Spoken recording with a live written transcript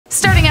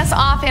us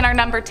off in our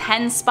number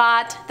 10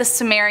 spot, the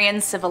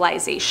Sumerian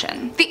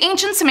civilization. The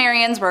ancient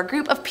Sumerians were a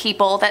group of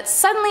people that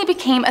suddenly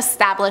became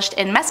established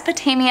in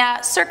Mesopotamia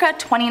circa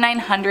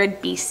 2900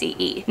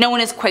 BCE. No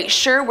one is quite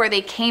sure where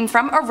they came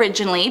from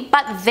originally,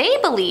 but they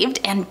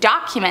believed and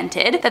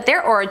documented that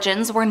their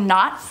origins were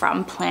not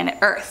from planet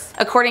Earth.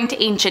 According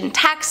to ancient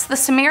texts, the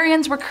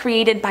Sumerians were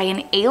created by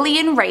an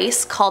alien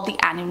race called the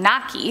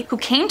Anunnaki, who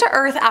came to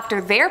Earth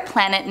after their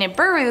planet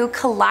Nibiru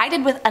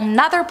collided with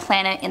another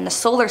planet in the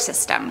solar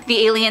system.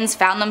 The aliens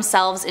found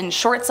themselves in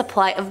short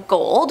supply of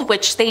gold,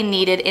 which they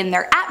needed in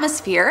their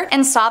atmosphere,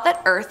 and saw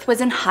that Earth was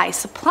in high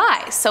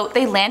supply, so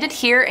they landed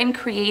here and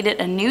created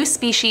a new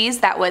species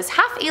that was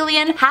half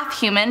alien, half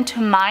human to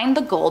mine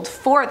the gold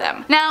for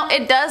them. Now,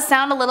 it does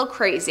sound a little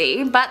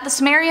crazy, but the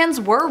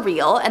Sumerians were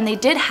real and they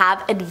did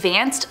have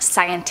advanced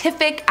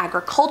scientific,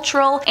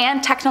 agricultural,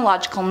 and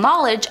technological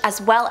knowledge,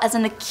 as well as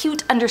an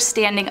acute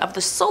understanding of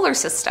the solar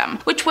system,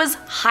 which was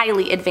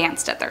highly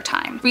advanced at their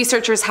time.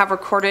 Researchers have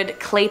recorded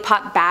clay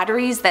pot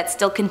batteries that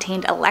still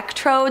contained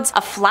electrodes,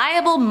 a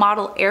flyable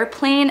model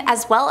airplane,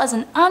 as well as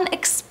an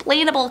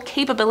unexplainable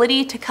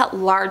capability to cut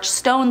large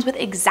stones with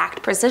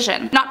exact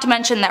precision. Not to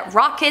mention that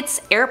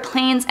rockets,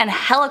 airplanes, and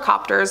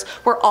helicopters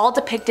were all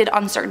depicted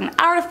on certain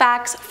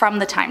artifacts from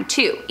the time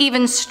too.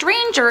 Even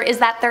stranger is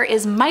that there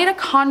is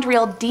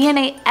mitochondrial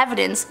DNA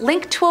evidence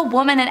linked to a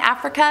woman in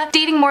Africa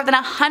dating more than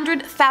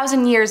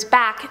 100,000 years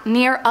back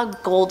near a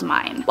gold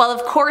mine. While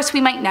of course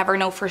we might never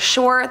know for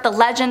sure, the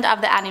legend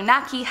of the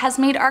Anunnaki has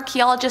made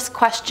archaeologists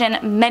question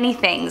many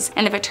things,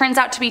 and if it turns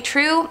out to be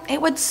true,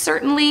 it would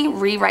certainly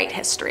rewrite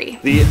history.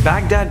 The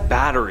Baghdad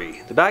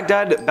Battery. The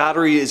Baghdad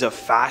Battery is a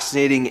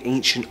fascinating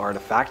ancient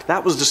artifact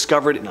that was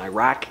discovered in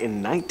Iraq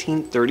in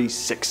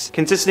 1936,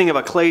 consisting of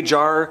a clay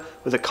jar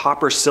with a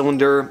copper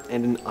cylinder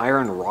and an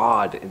iron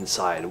rod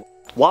inside.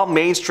 While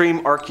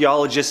mainstream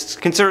archaeologists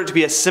consider it to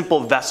be a simple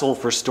vessel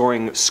for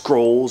storing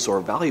scrolls or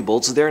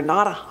valuables, they're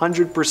not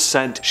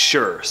 100%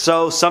 sure.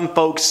 So some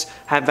folks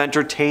have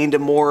entertained a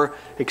more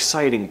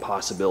exciting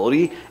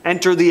possibility.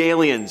 Enter the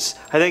aliens.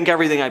 I think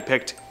everything I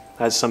picked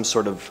has some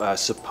sort of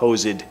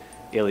supposed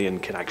alien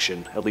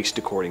connection, at least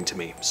according to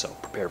me, so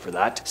prepare for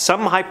that.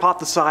 Some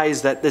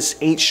hypothesize that this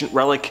ancient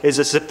relic is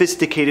a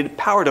sophisticated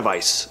power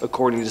device.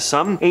 According to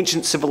some,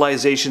 ancient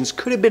civilizations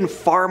could have been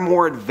far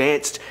more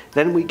advanced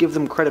than we give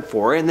them credit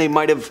for, and they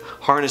might have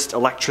harnessed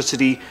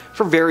electricity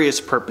for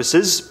various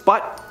purposes,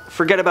 but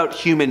forget about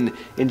human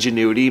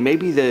ingenuity.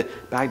 Maybe the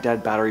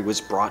Baghdad Battery was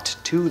brought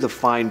to the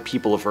fine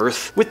people of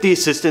Earth with the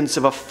assistance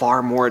of a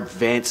far more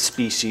advanced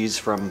species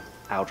from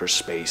outer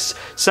space.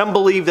 Some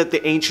believe that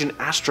the ancient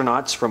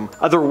astronauts from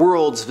other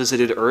worlds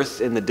visited Earth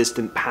in the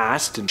distant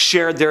past and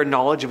shared their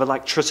knowledge of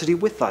electricity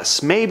with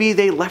us. Maybe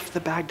they left the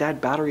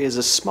Baghdad Battery as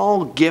a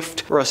small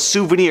gift or a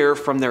souvenir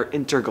from their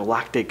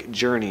intergalactic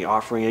journey,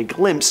 offering a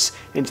glimpse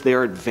into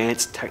their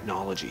advanced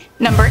technology.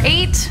 Number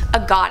 8. A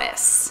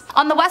goddess.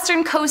 On the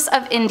western coast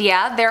of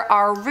India, there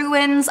are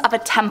ruins of a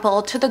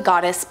temple to the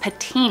goddess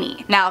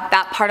Patini. Now,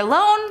 that part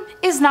alone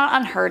is not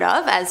unheard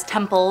of, as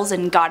temples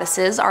and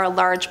goddesses are a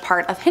large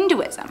part of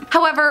Hinduism.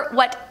 However,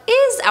 what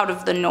is out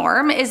of the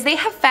norm is they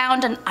have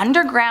found an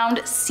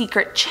underground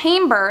secret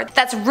chamber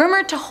that's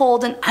rumored to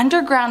hold an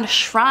underground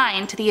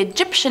shrine to the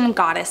Egyptian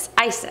goddess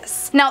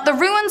Isis. Now, the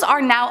ruins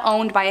are now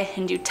owned by a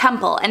Hindu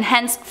temple and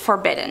hence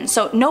forbidden,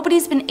 so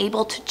nobody's been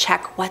able to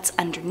check what's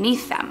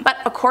underneath them. But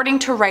according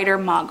to writer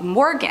Mog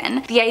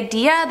Morgan, the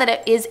idea that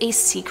it is a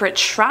secret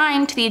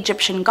shrine to the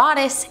Egyptian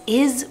goddess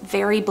is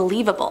very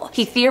believable.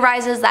 He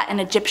theorizes that an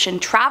Egyptian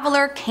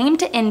traveler came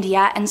to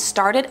India and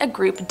started a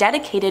group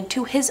dedicated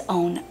to his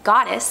own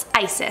goddess,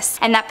 Isis,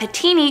 and that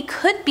Patini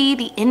could be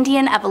the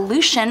Indian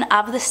evolution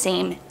of the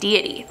same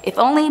deity. If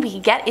only we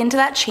could get into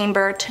that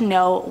chamber to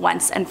know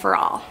once and for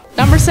all.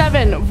 Number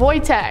 7.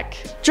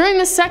 Voynich. During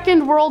the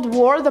Second World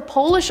War, the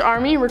Polish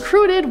army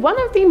recruited one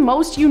of the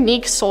most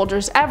unique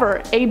soldiers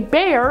ever, a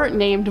bear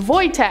named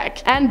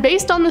Voynich, and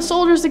based on the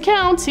soldier's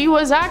accounts, he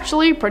was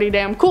actually pretty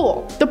damn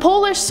cool. The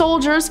Polish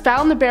soldiers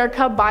found the bear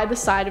cub by the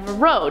side of a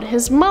road,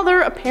 his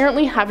mother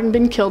apparently having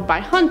been killed by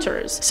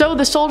hunters. So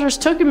the soldiers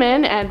took him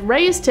in and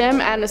raised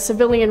him, and a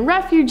civilian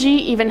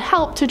refugee even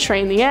helped to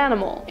train the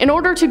animal. In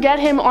order to get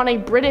him on a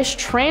British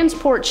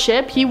transport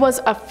ship, he was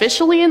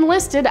officially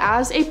enlisted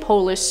as a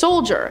Polish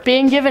soldier,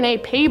 being given a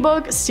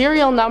paybook,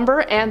 serial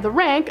number, and the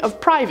rank of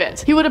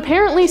private. He would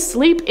apparently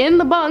sleep in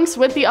the bunks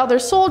with the other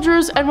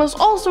soldiers and was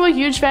also a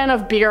huge fan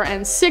of beer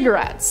and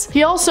cigarettes.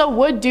 He also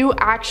would do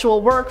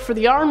actual work for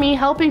the army,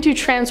 helping to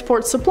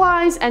transport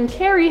supplies and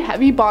carry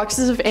heavy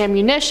boxes of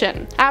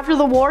ammunition. After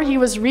the war, he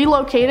was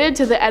relocated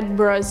to the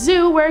Edinburgh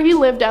Zoo, where he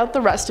lived out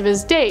the rest of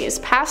his days,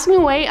 passing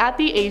away at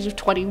the age of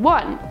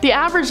 21. The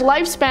average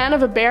lifespan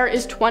of a bear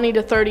is 20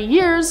 to 30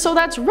 years, so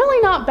that's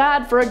really not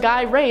bad for a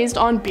guy raised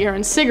on beer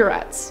and cigarettes.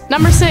 cigarettes.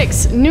 Number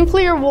 6.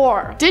 Nuclear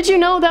war. Did you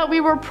know that we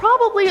were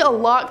probably a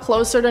lot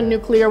closer to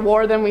nuclear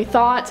war than we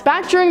thought?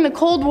 Back during the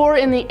Cold War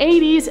in the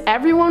 80s,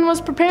 everyone was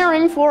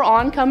preparing for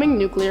oncoming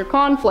nuclear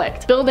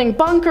conflict, building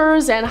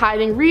bunkers and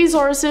hiding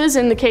resources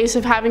in the case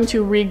of having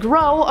to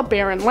regrow a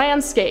barren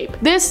landscape.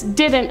 This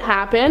didn't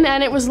happen,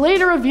 and it was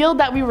later revealed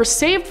that we were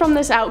saved from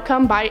this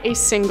outcome by a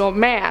single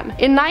man.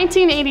 In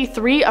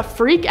 1983, a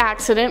freak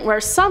accident where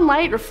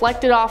sunlight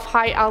reflected off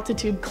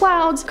high-altitude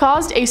clouds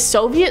caused a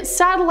Soviet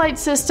satellite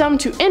system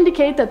to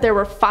indicate that there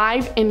were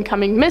 5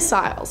 incoming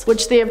missiles,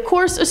 which they of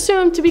course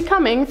assumed to be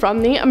coming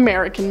from the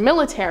American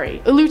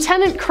military. A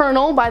lieutenant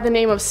colonel by the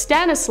name of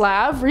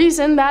Stanislav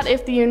reasoned that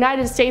if the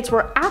United States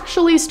were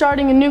actually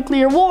starting a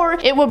nuclear war,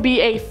 it would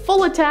be a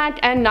full attack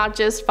and not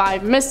just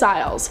 5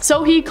 missiles.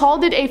 So he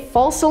called it a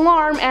false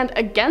alarm and,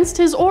 against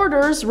his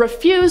orders,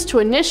 refused to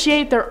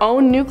initiate their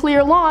own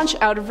nuclear launch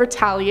out of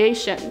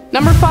retaliation.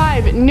 Number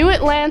 5. New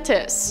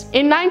Atlantis.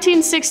 In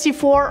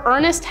 1964,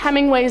 Ernest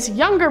Hemingway's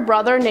younger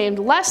brother named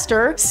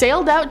Lester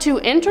sailed out to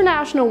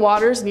international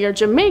waters near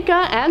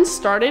Jamaica and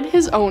started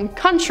his own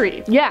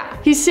country. Yeah,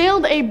 he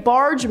sailed a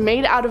barge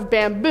made out of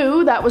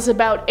bamboo that was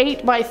about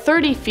 8 by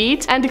 30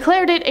 feet and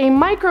declared it a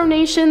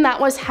micronation that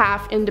was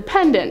half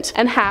independent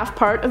and half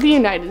part of the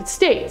United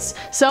States.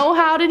 So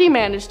how did he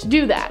manage to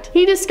do that?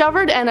 He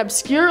discovered an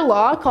obscure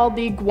law called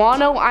the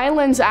Guano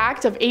Islands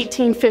Act of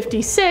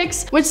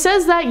 1856, which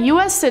says that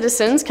US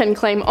citizens can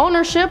claim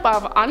ownership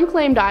of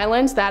unclaimed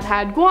islands that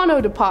had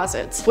guano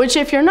deposits, which,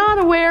 if you're not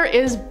aware,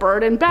 is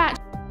bird and bat.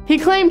 He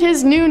claimed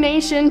his new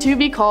nation to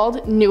be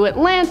called New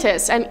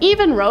Atlantis and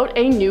even wrote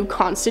a new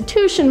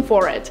constitution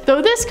for it,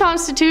 though this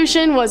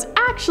constitution was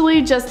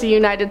actually just the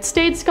United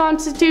States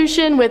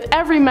Constitution, with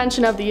every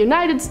mention of the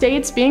United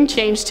States being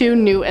changed to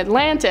New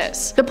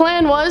Atlantis. The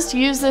plan was to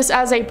use this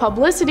as a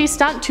publicity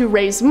stunt to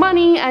raise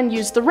money and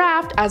use the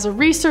raft as a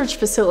research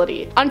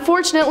facility.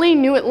 Unfortunately,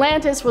 New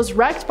Atlantis was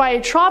wrecked by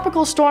a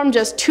tropical storm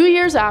just 2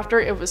 years after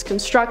it was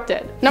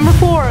constructed. Number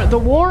 4. The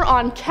War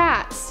on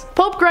Cats.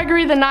 Pope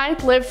Gregory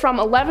IX lived from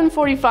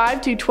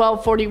 1145 to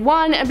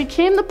 1241 and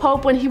became the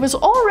Pope when he was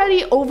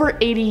already over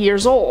 80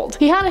 years old.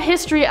 He had a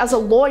history as a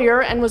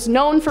lawyer and was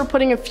known for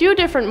putting a few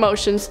different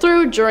motions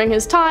through during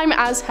his time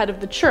as head of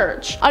the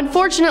church.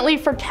 Unfortunately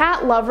for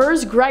cat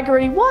lovers,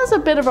 Gregory was a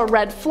bit of a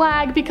red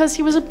flag because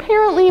he was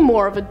apparently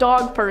more of a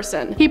dog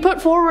person. He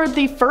put forward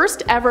the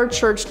first ever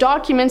church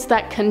documents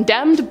that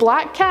condemned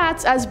black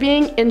cats as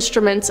being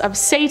instruments of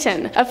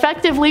Satan,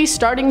 effectively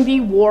starting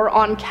the war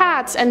on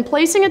cats and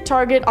placing a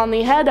target on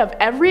the head of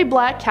every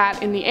black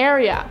cat in the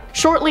area.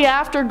 Shortly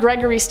after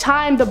Gregory's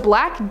time, the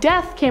Black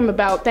Death came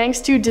about thanks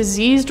to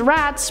diseased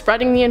rats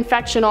spreading the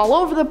infection all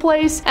over the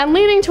place and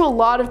leading to a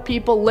lot of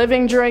people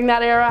living during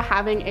that era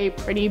having a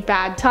pretty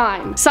bad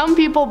time. Some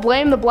people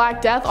blame the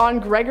Black Death on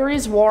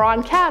Gregory's war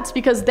on cats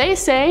because they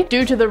say,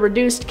 due to the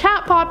reduced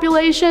cat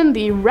population,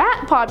 the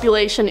rat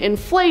population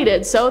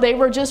inflated, so they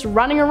were just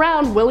running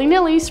around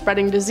willy-nilly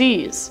spreading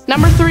disease.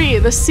 Number 3.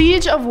 The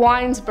Siege of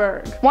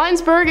Weinsberg.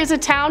 Weinsberg is a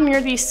town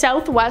near the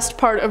southwest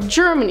part of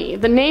Germany.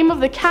 The name of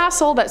the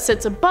castle that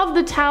sits above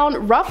the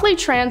town roughly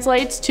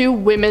translates to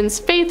Women's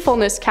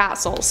Faithfulness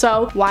Castle.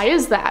 So why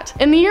is that?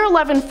 In the year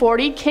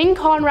 1140, King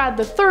Conrad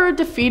III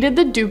defeated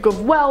the Duke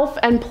of Welf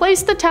and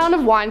placed the town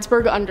of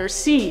Weinsberg under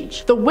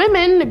siege. The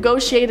women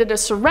negotiated a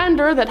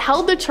surrender that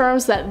held the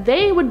terms that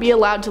they would be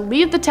allowed to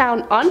leave the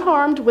town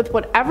unharmed with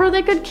whatever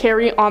they could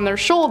carry on their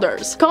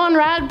shoulders.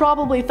 Conrad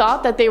probably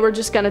thought that they were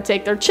just gonna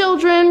take their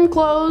children,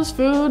 clothes,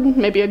 food,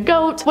 maybe a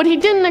goat. What he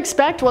didn't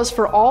expect was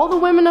for all the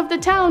women of the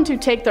town to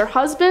take their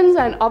husbands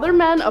and other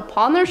men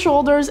upon their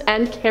shoulders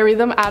and carry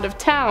them out of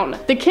town.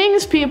 The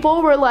king's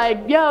people were like,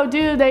 yo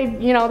dude,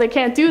 they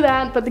can't do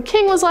that, but the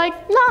king was like,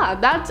 nah,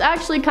 that's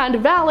actually kind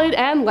of valid,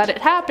 and let it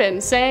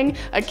happen, saying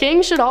a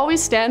king should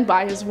always stand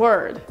by his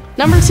word.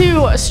 Number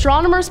 2.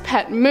 Astronomer's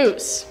pet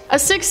moose. A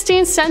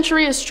 16th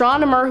century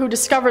astronomer who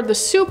discovered the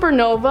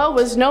supernova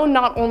was known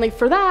not only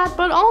for that,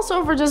 but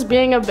also for just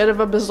being a bit of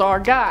a bizarre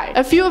guy.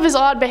 A few of his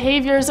odd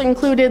behaviors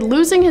included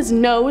losing his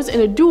nose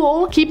in a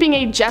duel, keeping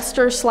a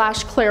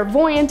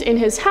jester/clairvoyant in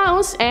his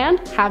house,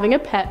 and having a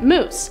pet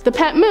moose. The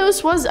pet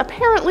moose was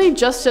apparently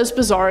just as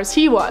bizarre as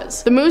he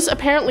was. The moose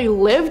apparently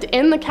lived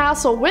in the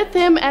castle with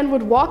him and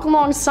would walk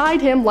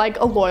alongside him like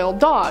a loyal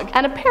dog,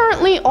 and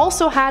apparently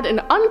also had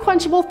an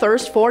unquenchable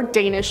thirst for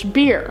Danish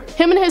beer.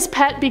 Him and his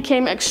pet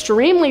became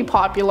extremely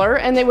popular,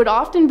 and they would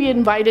often be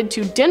invited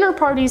to dinner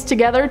parties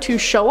together to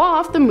show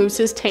off the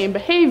moose's tame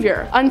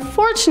behavior.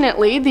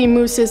 Unfortunately, the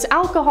moose's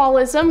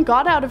alcoholism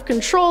got out of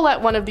control at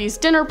one of these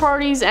dinner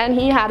parties, and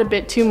he had a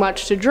bit too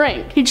much to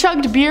drink. He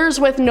chugged beers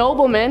with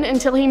noblemen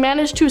until he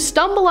managed to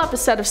stumble up a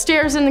set of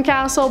stairs in the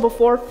castle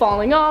before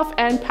falling off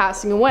and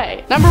passing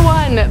away. Number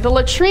 1. The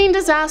latrine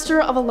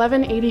disaster of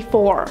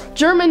 1184.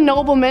 German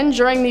noblemen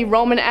during the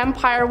Roman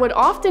Empire would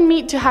often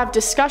meet to have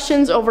discussions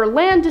discussions over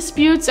land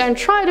disputes and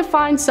try to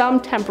find some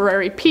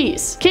temporary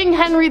peace. King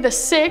Henry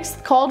VI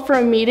called for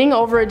a meeting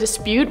over a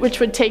dispute which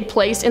would take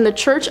place in the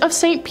Church of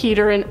St.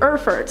 Peter in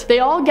Erfurt. They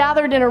all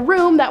gathered in a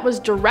room that was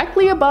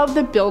directly above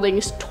the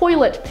building's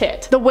toilet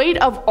pit. The weight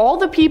of all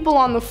the people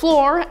on the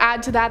floor,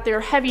 add to that their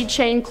heavy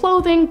chain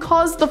clothing,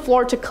 caused the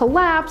floor to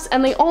collapse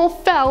and they all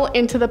fell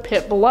into the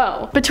pit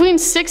below. Between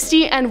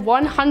 60 and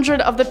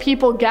 100 of the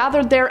people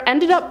gathered there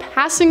ended up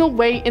passing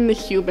away in the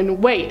human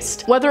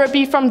waste, whether it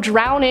be from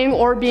drowning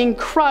or being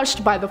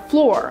crushed by the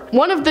floor.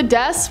 One of the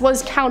deaths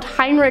was Count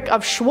Heinrich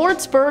of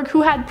Schwarzburg,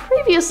 who had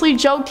previously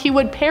joked he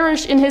would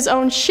perish in his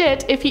own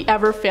shit if he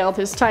ever failed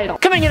his title.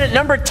 Coming in at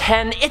number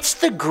 10, it's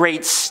the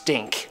Great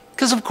Stink.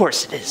 Because of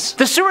course it is.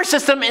 The sewer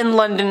system in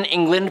London,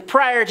 England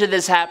prior to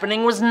this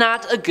happening was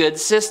not a good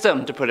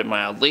system, to put it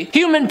mildly.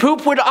 Human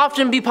poop would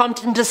often be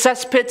pumped into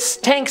cesspits,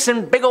 tanks,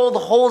 and big old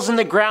holes in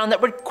the ground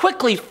that would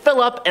quickly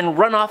fill up and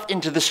run off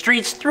into the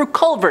streets through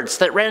culverts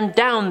that ran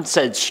down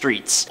said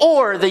streets.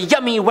 Or the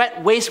yummy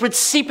wet waste would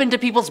seep into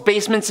people's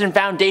basements and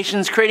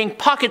foundations, creating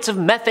pockets of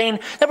methane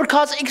that would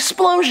cause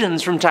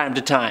explosions from time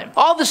to time.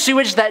 All the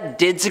sewage that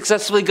did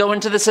successfully go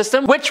into the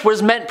system, which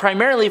was meant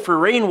primarily for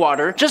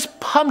rainwater, just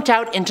pumped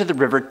out into the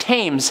River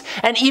Thames,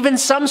 and even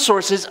some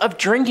sources of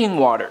drinking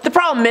water. The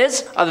problem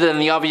is, other than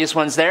the obvious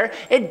ones there,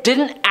 it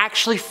didn't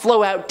actually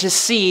flow out to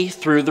sea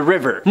through the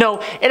river.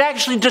 No, it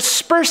actually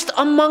dispersed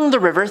among the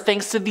river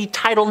thanks to the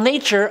tidal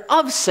nature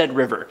of said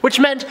river, which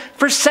meant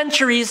for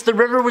centuries the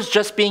river was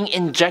just being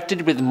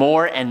injected with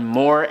more and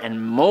more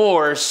and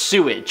more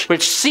sewage,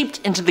 which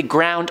seeped into the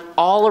ground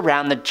all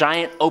around the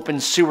giant open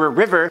sewer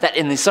river that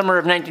in the summer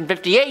of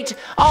 1958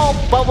 all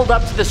bubbled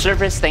up to the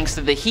surface thanks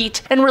to the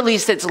heat and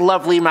released its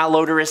lovely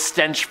malodorous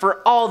stench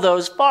for all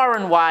those far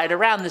and wide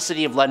around the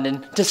city of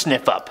London to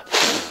sniff up.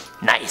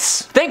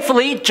 Nice.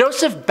 Thankfully,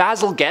 Joseph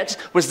Bazalgette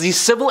was the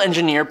civil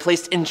engineer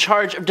placed in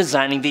charge of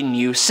designing the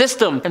new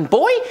system, and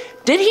boy,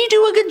 did he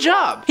do a good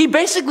job. He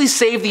basically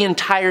saved the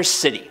entire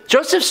city.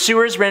 Joseph's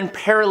sewers ran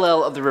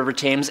parallel of the River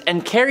Thames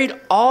and carried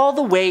all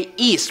the way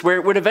east, where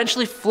it would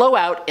eventually flow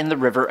out in the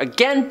river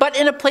again, but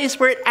in a place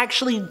where it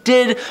actually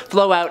did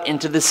flow out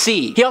into the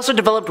sea. He also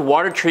developed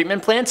water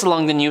treatment plants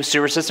along the new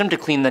sewer system to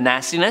clean the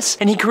nastiness,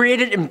 and he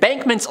created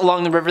embankments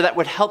along the river that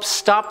would help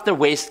stop the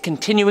waste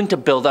continuing to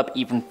build up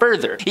even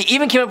further. He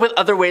even came up with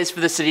other ways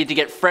for the city to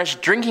get fresh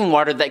drinking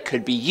water that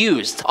could be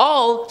used,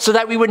 all so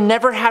that we would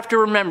never have to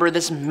remember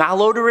this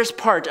malodorous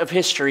part of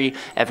history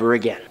ever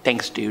again.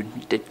 Thanks dude,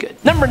 you did good.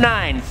 Number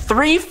 9,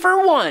 3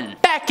 for 1.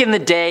 Back in the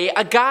day,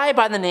 a guy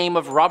by the name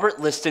of Robert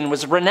Liston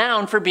was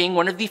renowned for being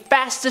one of the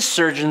fastest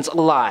surgeons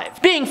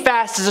alive. Being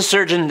fast as a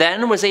surgeon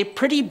then was a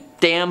pretty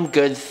damn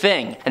good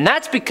thing, and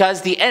that's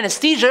because the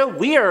anesthesia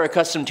we are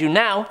accustomed to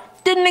now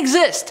didn't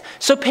exist,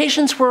 so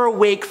patients were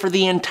awake for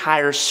the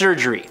entire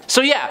surgery.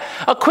 So yeah,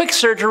 a quick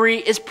surgery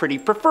is pretty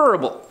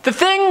preferable. The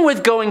thing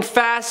with going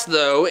fast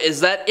though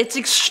is that it's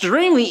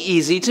extremely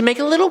easy to make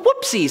a little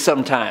whoopsie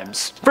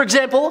sometimes. For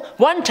example,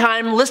 one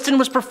time Liston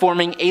was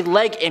performing a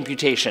leg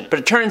amputation, but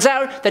it turns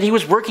out that he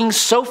was working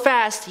so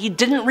fast he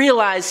didn't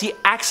realize he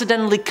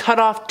accidentally cut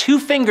off 2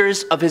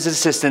 fingers of his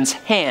assistant's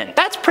hand.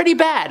 That's pretty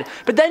bad,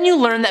 but then you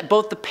learn that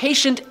both the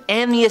patient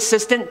and the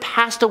assistant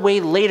passed away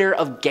later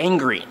of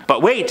gangrene.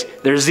 But wait,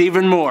 there's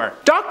even more.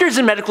 Doctors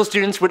and medical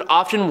students would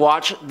often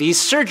watch these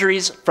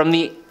surgeries from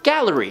the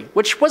gallery,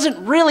 which wasn't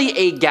really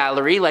a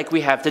gallery like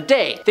we have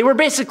today. They were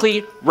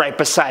basically right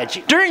beside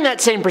you. During that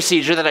same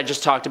procedure that I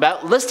just talked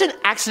about, Liston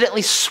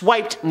accidentally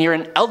swiped near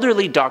an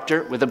elderly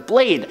doctor with a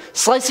blade,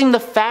 slicing the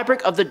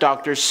fabric of the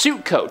doctor's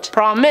suit coat.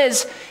 Problem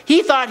is,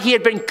 he thought he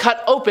had been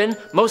cut open,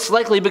 most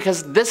likely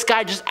because this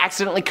guy just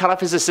accidentally cut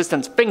off his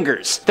assistant's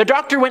fingers. The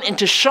doctor went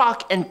into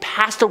shock and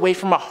passed away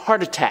from a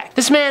heart attack.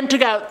 This man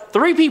took out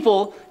 3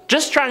 people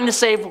just trying to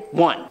save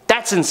 1.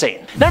 That's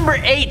insane. Number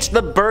 8,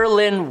 the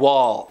Berlin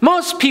Wall.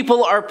 Most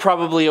people are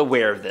probably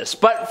aware of this,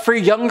 but for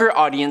younger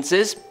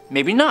audiences,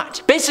 maybe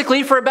not.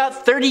 Basically, for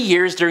about 30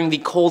 years during the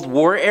Cold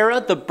War era,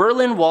 the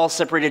Berlin Wall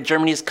separated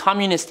Germany's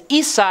communist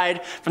east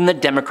side from the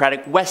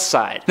democratic west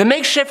side. The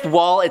makeshift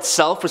wall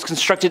itself was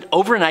constructed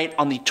overnight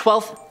on the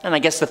 12th and I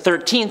guess the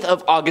 13th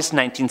of August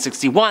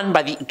 1961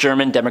 by the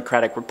German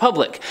Democratic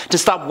Republic to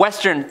stop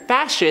Western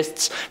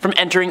fascists from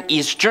entering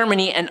East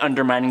Germany and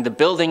undermining the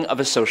building of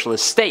a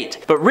socialist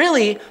state. But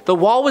really, the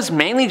wall was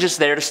mainly just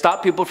there to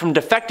stop people from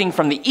defecting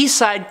from the east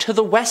side to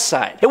the west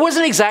side. It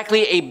wasn't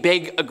exactly a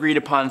big agreed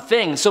upon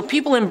thing, so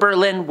people in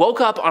Berlin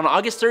woke up on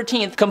August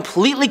 13th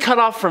completely cut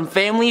off from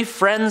family,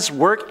 friends,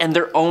 work, and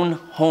their own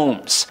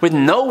homes, with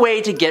no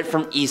way to get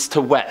from east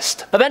to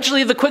west.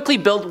 Eventually, the quickly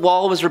built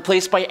wall was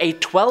replaced by a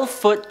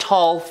 12-foot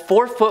tall,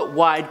 4-foot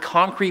wide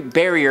concrete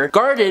barrier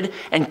guarded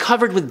and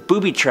covered with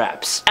booby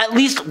traps. At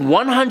least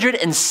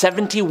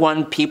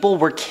 171 people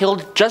were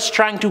killed just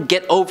trying to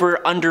get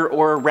over, under,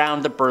 or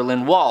around the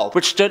Berlin Wall,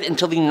 which stood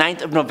until the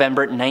 9th of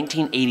November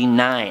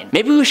 1989.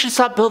 Maybe we should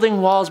stop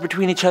building walls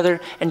between each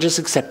other and just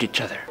accept each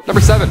other.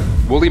 Number 7.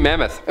 Woolly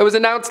mammoth. It was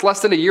announced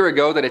less than a year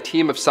ago that a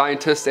team of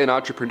scientists and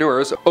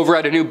entrepreneurs over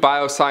at a new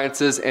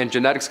biosciences and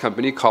genetics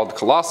company called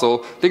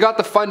Colossal, they got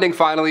the funding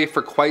finally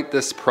for quite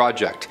this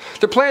project.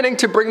 They're planning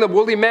to bring the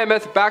woolly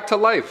mammoth back to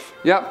life.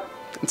 Yep.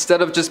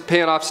 Instead of just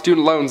paying off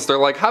student loans, they're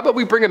like, how about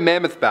we bring a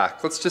mammoth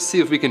back? Let's just see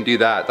if we can do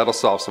that. That'll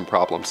solve some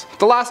problems.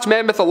 The last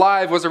mammoth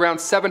alive was around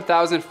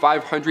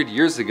 7,500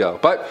 years ago.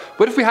 But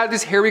what if we had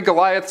these hairy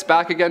Goliaths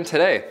back again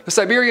today? The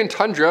Siberian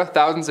tundra,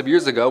 thousands of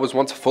years ago, was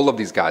once full of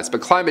these guys, but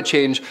climate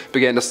change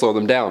began to slow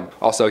them down.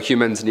 Also,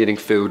 humans needing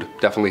food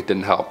definitely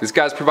didn't help. These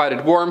guys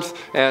provided warmth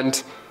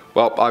and,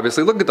 well,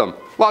 obviously look at them.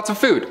 Lots of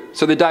food,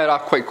 so they died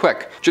off quite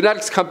quick.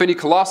 Genetics company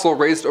Colossal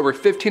raised over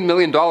 $15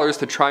 million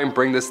to try and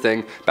bring this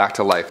thing back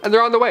to life. And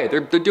they're on the way,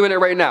 they're doing it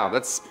right now.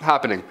 That's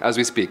happening as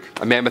we speak.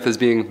 A mammoth is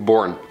being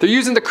born. They're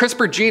using the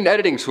CRISPR gene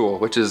editing tool,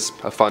 which is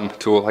a fun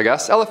tool, I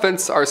guess.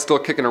 Elephants are still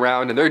kicking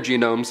around and their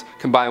genomes,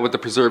 combined with the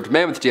preserved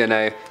mammoth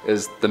DNA,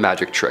 is the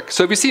magic trick.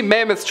 So if you see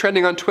mammoths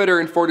trending on Twitter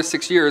in 4 to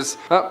 6 years,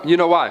 you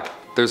know why.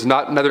 There's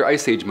not another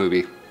Ice Age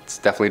movie. It's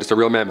definitely just a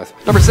real mammoth.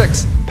 Number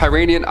 6.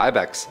 Pyrrhenian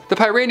ibex. The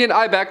Pyrrhenian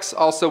ibex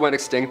also went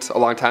extinct a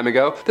long time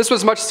ago. This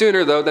was much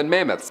sooner though than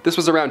mammoths. This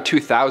was around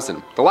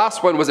 2000. The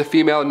last one was a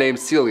female named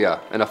Celia,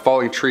 and a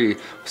falling tree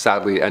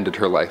sadly ended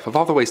her life. Of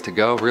all the ways to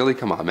go, really?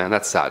 Come on, man,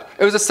 that's sad.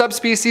 It was a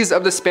subspecies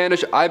of the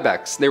Spanish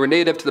ibex. They were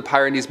native to the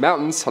Pyrenees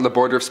Mountains on the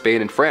border of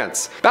Spain and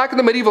France. Back in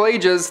the medieval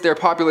ages, their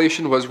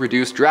population was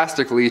reduced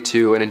drastically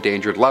to an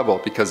endangered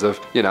level because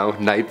of, you know,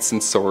 knights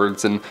and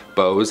swords and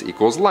bows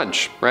equals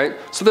lunch, right?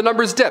 So the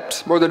numbers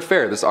dipped. More than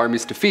fair, there's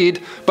armies to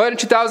feed. But in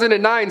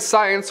 2009,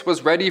 science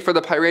was ready for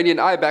the Pyrrhenian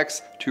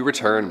ibex to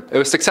return. It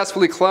was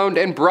successfully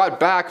cloned and brought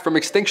back from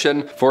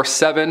extinction for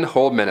 7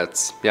 whole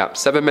minutes. Yeah,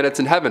 7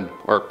 minutes in heaven,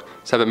 or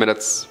 7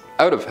 minutes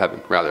out of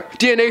heaven, rather.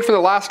 DNA from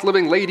the last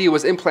living lady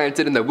was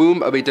implanted in the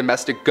womb of a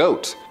domestic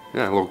goat.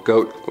 Yeah, a little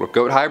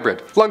goat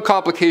hybrid. Lung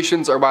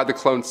complications are why the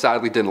clone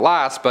sadly didn't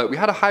last, but we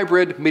had a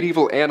hybrid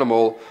medieval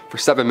animal for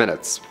 7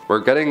 minutes. We're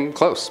getting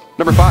close.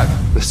 Number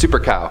 5, the super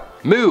cow.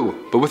 Moo,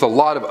 but with a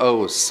lot of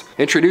O's.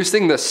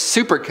 Introducing the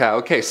super cow.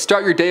 Okay,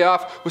 start your day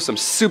off with some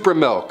super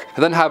milk,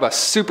 and then have a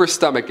super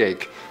stomach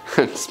ache.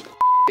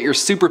 Your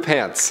super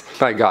pants.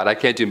 My god, I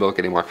can't do milk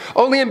anymore.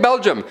 Only in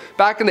Belgium.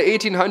 Back in the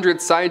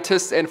 1800s,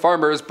 scientists and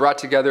farmers brought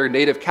together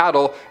native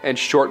cattle and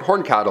short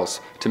horn cattle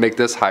to make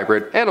this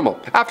hybrid animal.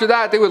 After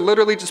that, they would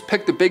literally just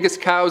pick the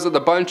biggest cows of the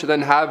bunch and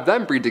then have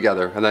them breed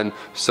together, and then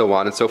so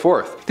on and so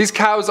forth. These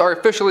cows are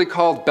officially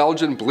called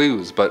Belgian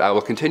Blues, but I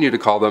will continue to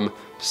call them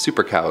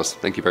super cows.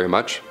 Thank you very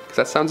much, because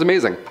that sounds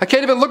amazing. I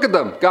can't even look at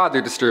them. God,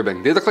 they're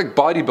disturbing. They look like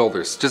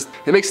bodybuilders. Just,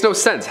 it makes no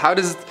sense. How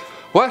does,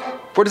 what?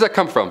 Where does that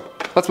come from?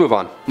 Let's move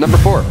on. Number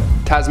 4,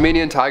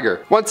 Tasmanian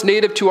tiger. Once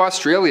native to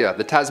Australia,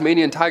 the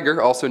Tasmanian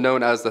tiger, also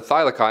known as the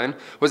thylacine,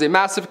 was a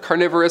massive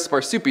carnivorous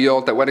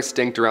marsupial that went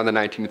extinct around the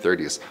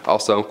 1930s,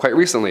 also quite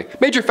recently.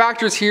 Major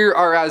factors here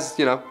are, as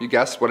you know, you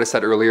guessed what I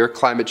said earlier,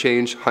 climate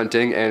change,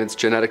 hunting, and its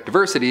genetic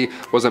diversity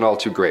wasn't all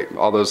too great.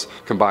 All those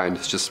combined,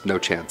 it's just no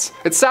chance.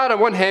 It's sad on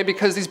one hand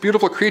because these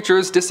beautiful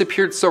creatures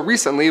disappeared so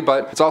recently,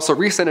 but it's also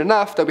recent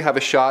enough that we have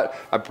a shot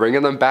at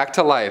bringing them back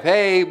to life.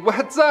 Hey,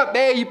 what's up?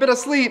 Hey, you've been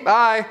asleep.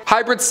 Hi.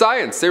 Hybrid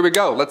science, there we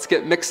go. Let's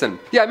get mixing.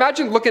 Yeah,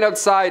 imagine looking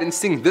outside and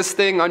seeing this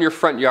thing on your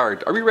front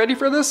yard. Are we ready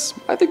for this?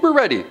 I think we're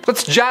ready.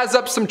 Let's jazz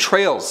up some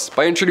trails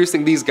by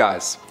introducing these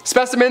guys.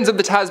 Specimens of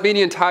the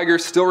Tasmanian tiger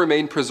still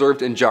remain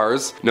preserved in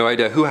jars. No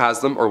idea who has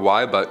them or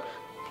why, but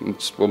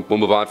we'll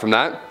move on from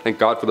that. Thank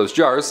God for those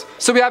jars.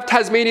 So we have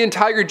Tasmanian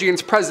tiger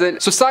genes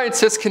present, so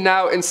scientists can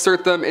now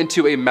insert them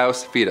into a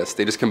mouse fetus.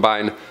 They just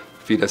combine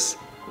fetus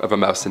of a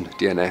mouse and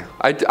DNA.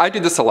 I do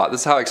this a lot.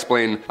 This is how I'm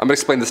gonna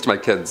explain this to my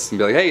kids and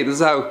be like, hey, this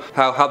is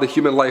how the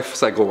human life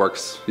cycle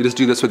works. You just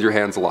do this with your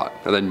hands a lot,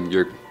 and then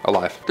you're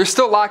alive. They're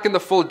still lacking the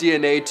full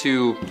DNA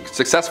to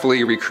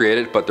successfully recreate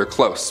it, but they're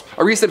close.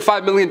 A recent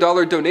 $5 million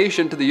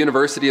donation to the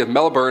University of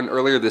Melbourne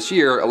earlier this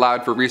year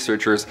allowed for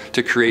researchers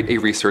to create a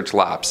research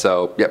lab.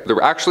 So, yep,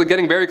 they're actually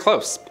getting very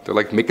close. They're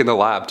like making the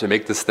lab to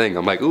make this thing.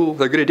 I'm like, ooh,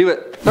 they're gonna do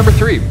it. Number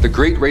 3, the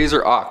great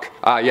razor auk.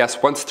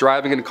 Yes, once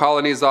thriving in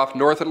colonies off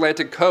North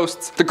Atlantic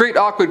coasts, the great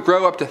auk would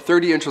grow up to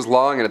 30 inches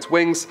long and its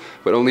wings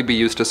would only be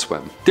used to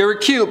swim. They were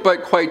cute,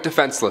 but quite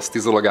defenseless,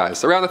 these little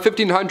guys. Around the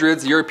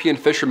 1500s, European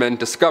fishermen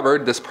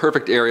discovered this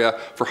perfect area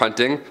for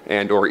hunting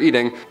and or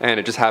eating, and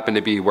it just happened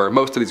to be where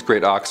most of these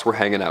great auks were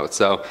hanging out.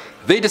 So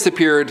they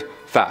disappeared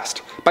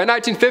fast. By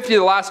 1950,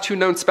 the last 2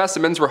 known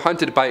specimens were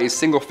hunted by a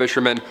single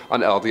fisherman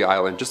on Eldey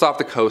Island, just off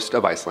the coast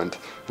of Iceland.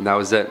 And that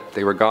was it.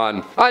 They were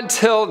gone.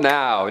 Until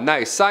now.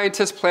 Nice.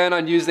 Scientists plan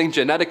on using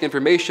genetic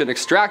information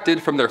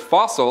extracted from their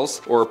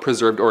fossils, or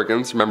preserved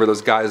organs. Remember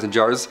those guys in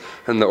jars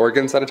and the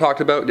organs that I talked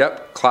about?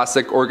 Yep.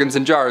 Classic organs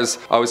in jars.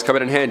 Always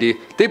coming in handy.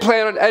 They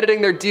plan on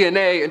editing their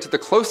DNA into the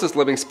closest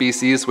living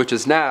species, which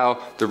is now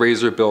the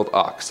razor-billed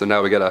ox. So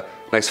now we get a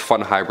nice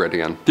fun hybrid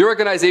again. The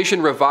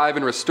organization Revive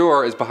and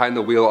Restore is behind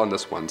the wheel on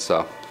this one,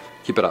 so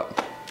keep it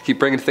up. Keep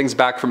bringing things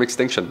back from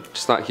extinction.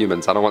 Just not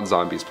humans. I don't want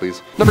zombies,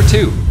 please. Number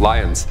 2,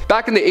 lions.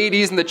 Back in the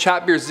 80s in the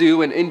Chatbir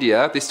Zoo in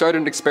India, they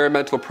started an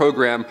experimental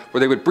program where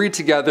they would breed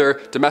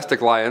together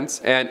domestic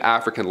lions and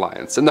African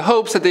lions in the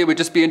hopes that they would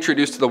just be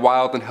introduced to the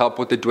wild and help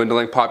with the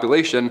dwindling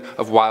population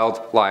of wild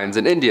lions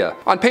in India.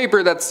 On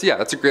paper, that's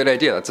a great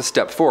idea. That's a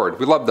step forward.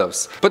 We love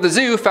those. But the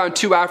zoo found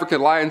 2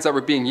 African lions that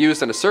were being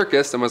used in a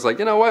circus and was like,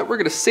 you know what? We're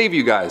gonna save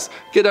you guys.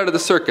 Get out of the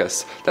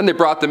circus. Then they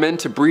brought them in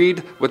to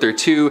breed with their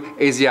 2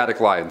 Asiatic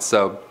lions.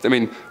 So, I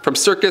mean, from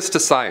circus to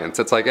science,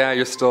 it's like,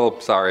 you're still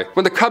sorry.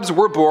 When the cubs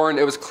were born,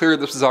 it was clear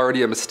this was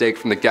already a mistake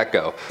from the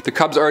get-go. The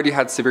cubs already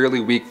had severely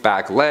weak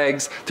back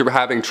legs, they were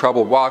having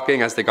trouble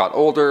walking as they got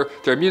older,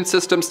 their immune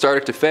system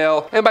started to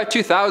fail, and by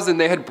 2000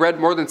 they had bred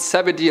more than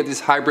 70 of these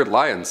hybrid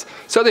lions.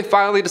 So they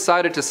finally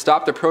decided to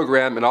stop the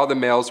program and all the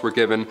males were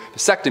given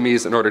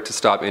vasectomies in order to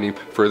stop any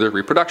further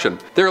reproduction.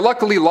 There are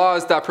luckily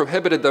laws that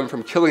prohibited them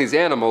from killing these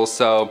animals,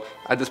 so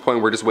at this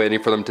point we're just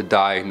waiting for them to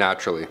die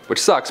naturally, which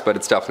sucks, but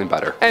it's definitely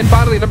better. And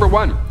finally, number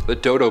 1, the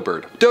dodo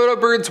bird. Dodo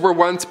birds were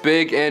once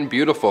big and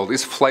beautiful.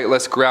 These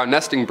flightless ground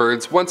nesting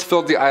birds once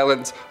filled the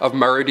islands of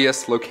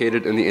Mauritius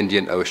located in the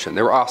Indian Ocean.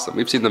 They were awesome.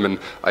 We've seen them in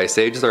Ice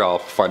Age. They're all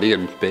funny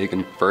and big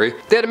and furry.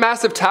 They had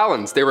massive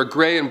talons. They were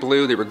gray and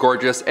blue. They were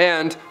gorgeous,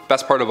 and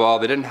best part of all,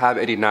 they didn't have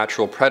any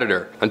natural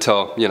predator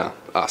until, you know,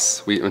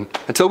 us.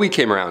 Until we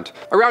came around.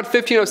 Around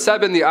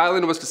 1507, the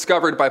island was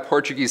discovered by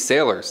Portuguese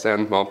sailors,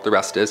 and well, the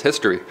rest is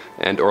history,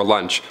 and or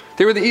lunch.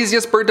 They were the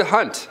easiest bird to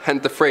hunt,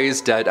 hence the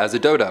phrase dead as a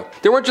dodo.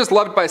 They weren't just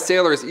loved by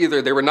sailors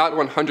either, they were not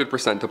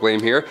 100% to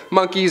blame here.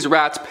 Monkeys,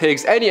 rats,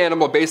 pigs, any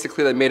animal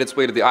basically that made its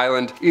way to the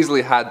island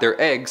easily had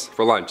their eggs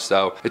for lunch,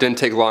 so it didn't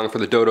take long for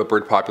the dodo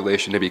bird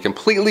population to be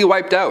completely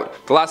wiped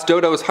out. The last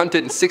dodo was hunted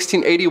in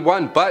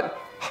 1681, but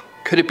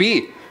could it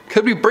be?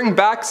 Could we bring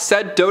back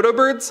said dodo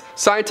birds?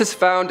 Scientists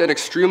found an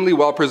extremely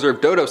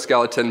well-preserved dodo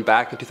skeleton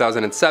back in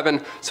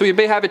 2007, so we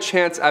may have a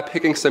chance at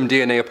picking some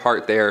DNA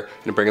apart there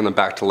and bringing them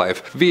back to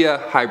life via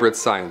hybrid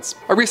science.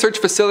 A research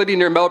facility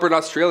near Melbourne,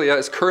 Australia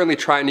is currently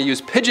trying to use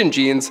pigeon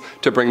genes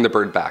to bring the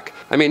bird back.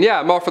 I mean,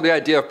 yeah, I'm all for the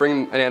idea of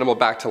bringing an animal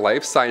back to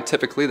life.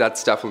 Scientifically,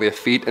 that's definitely a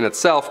feat in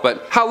itself,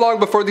 but how long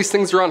before these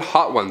things are on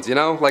hot ones, you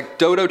know? Like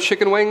dodo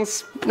chicken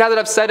wings? Now that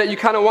I've said it, you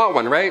kind of want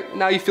one, right?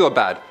 Now you feel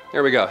bad.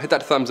 There we go, hit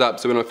that thumbs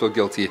up so we don't feel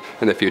guilty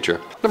in the future.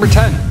 Number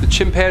 10, the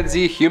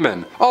chimpanzee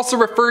human. Also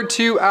referred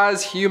to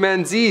as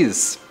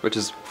humanzees, which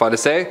is fun to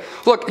say.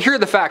 Look, here are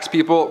the facts,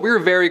 people. We were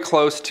very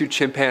close to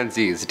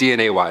chimpanzees,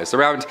 DNA-wise.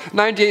 Around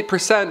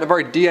 98% of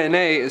our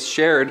DNA is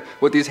shared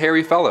with these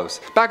hairy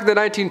fellows. Back in the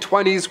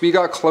 1920s, we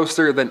got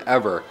closer than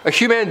ever. A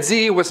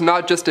humanzee was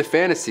not just a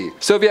fantasy.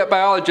 Soviet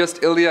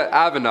biologist Ilya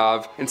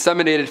Ivanov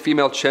inseminated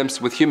female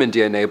chimps with human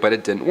DNA, but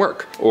it didn't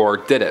work. Or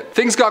did it?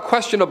 Things got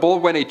questionable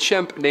when a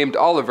chimp named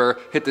Oliver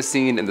hit the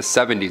scene in the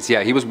 70s.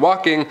 Yeah, he was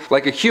walking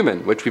like a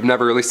human, which we've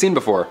never really seen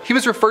before. He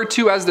was referred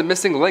to as the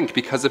missing link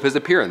because of his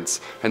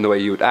appearance and the way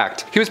you would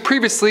act. He was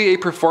previously a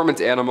performance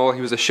animal.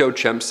 He was a show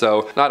chimp,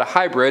 so not a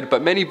hybrid,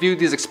 but many viewed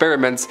these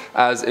experiments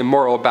as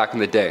immoral back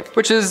in the day.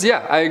 Which is,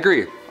 yeah, I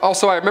agree.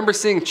 Also, I remember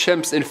seeing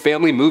chimps in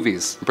family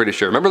movies, I'm pretty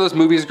sure. Remember those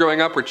movies growing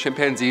up where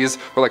chimpanzees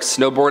were like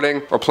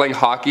snowboarding or playing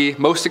hockey?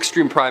 Most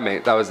Extreme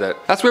Primate, that was it.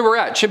 That's where we're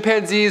at,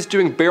 chimpanzees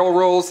doing barrel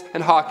rolls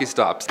and hockey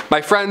stops. My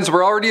friends,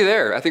 we're already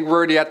there. I think we're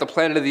already at the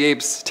Planet of the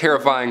Apes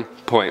terrifying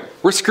point.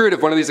 We're screwed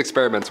if one of these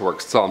experiments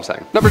works, that's all I'm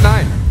saying. Number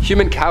 9,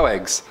 human cow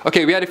eggs.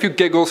 Okay, we had a few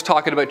giggles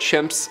talking about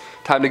chimps.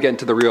 Time to get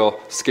into the real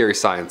scary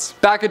science.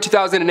 Back in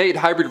 2008,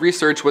 hybrid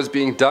research was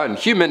being done.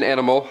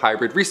 Human-animal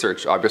hybrid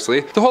research,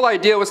 obviously. The whole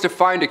idea was to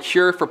find a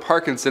cure for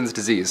Parkinson's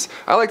disease.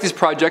 I like these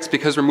projects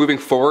because we're moving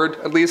forward,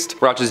 at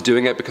least. We're not just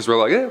doing it because we're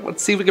like,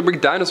 let's see if we can bring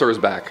dinosaurs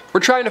back.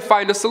 We're trying to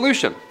find a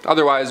solution.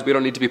 Otherwise, we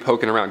don't need to be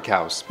poking around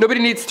cows. Nobody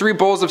needs 3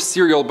 bowls of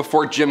cereal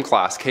before gym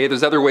class, okay?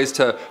 There's other ways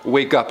to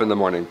wake up in the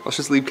morning. Let's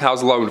just leave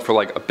cows alone for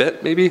like a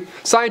bit, maybe?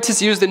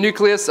 Scientists used the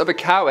nucleus of a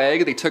cow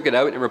egg. They took it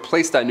out and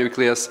replaced that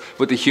nucleus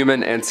with the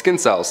human and skin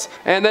cells.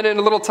 And then in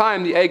a little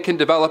time, the egg can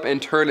develop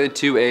and turn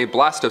into a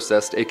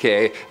blastocyst,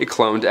 aka a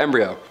cloned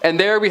embryo. And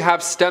there we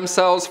have stem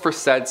cells for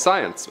said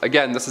science.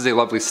 Again, this is a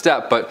lovely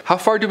step, but how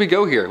far do we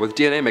go here with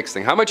DNA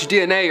mixing? How much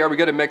DNA are we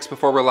gonna mix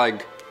before we're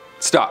like,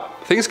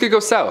 stop? Things could go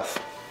south.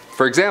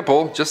 For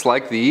example, just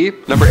like the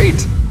number 8,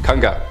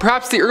 Kunga.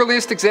 Perhaps the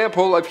earliest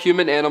example of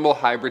human-animal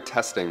hybrid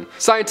testing.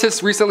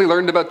 Scientists recently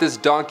learned about this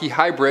donkey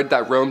hybrid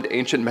that roamed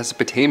ancient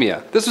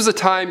Mesopotamia. This was a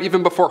time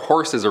even before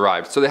horses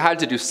arrived, so they had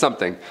to do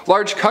something.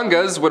 Large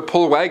Kungas would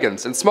pull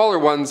wagons, and smaller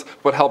ones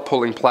would help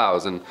pulling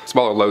plows and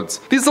smaller loads.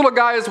 These little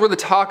guys were the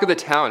talk of the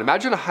town.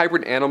 Imagine a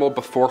hybrid animal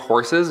before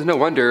horses. No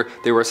wonder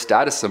they were a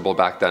status symbol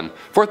back then.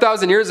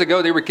 4,000 years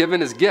ago, they were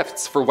given as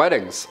gifts for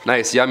weddings.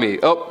 Nice, yummy.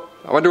 Oh,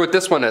 I wonder what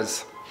this one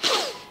is.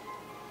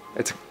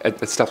 It's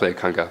definitely a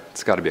Kunga.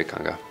 It's gotta be a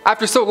Kunga.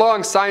 After so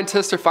long,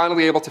 scientists are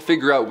finally able to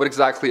figure out what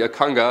exactly a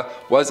Kunga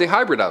was a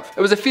hybrid of.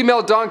 It was a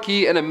female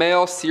donkey and a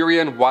male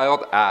Syrian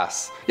wild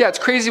ass. Yeah, it's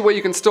crazy what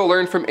you can still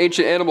learn from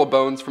ancient animal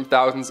bones from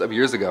thousands of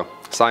years ago.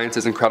 Science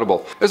is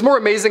incredible. It's more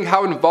amazing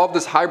how involved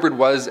this hybrid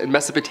was in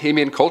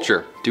Mesopotamian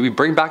culture. Do we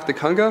bring back the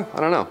Kunga? I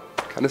don't know.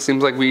 Kinda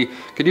seems like we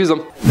could use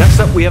them. Next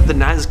up, we have the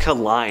Nazca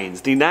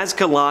Lines. The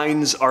Nazca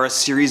Lines are a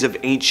series of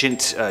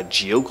ancient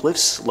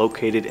geoglyphs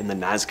located in the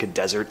Nazca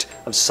Desert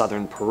of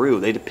southern Peru.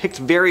 They depict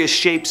various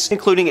shapes,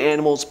 including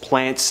animals,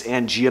 plants,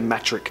 and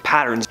geometric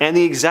patterns, and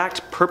the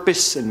exact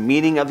purpose and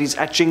meaning of these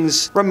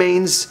etchings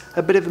remains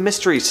a bit of a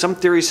mystery. Some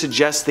theories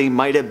suggest they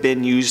might have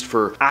been used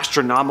for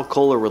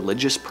astronomical or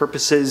religious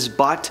purposes,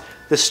 but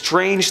the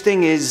strange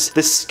thing is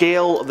the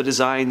scale of the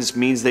designs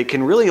means they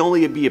can really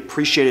only be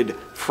appreciated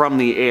from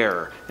the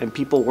air, and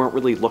people weren't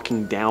really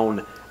looking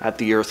down at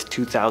the Earth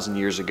 2,000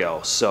 years ago.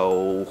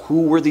 So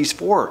who were these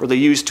for? Were they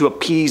used to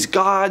appease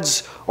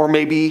gods, or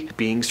maybe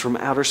beings from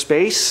outer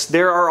space?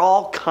 There are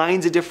all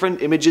kinds of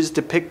different images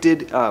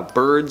depicted,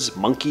 birds,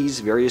 monkeys,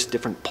 various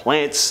different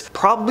plants.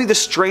 Probably the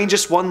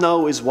strangest one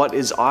though is what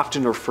is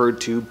often referred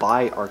to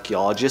by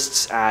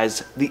archaeologists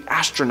as the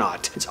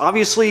astronaut. It's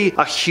obviously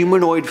a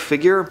humanoid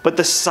figure, but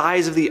the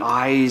size of the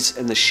eyes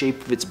and the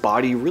shape of its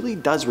body really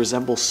does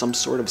resemble some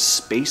sort of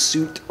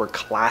spacesuit or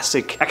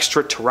classic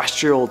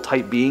extraterrestrial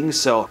type being,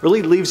 so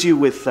really leaves you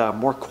with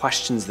more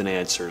questions than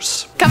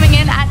answers. Coming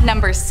in at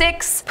number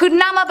 6,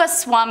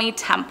 Pudnamabaswamy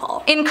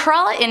Temple. In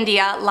Kerala,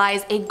 India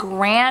lies a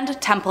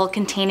grand temple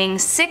containing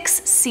 6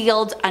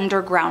 sealed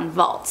underground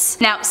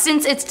vaults. Now,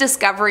 since its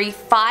discovery,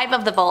 5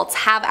 of the vaults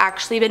have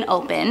actually been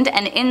opened,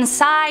 and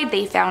inside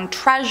they found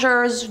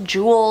treasures,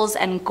 jewels,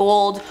 and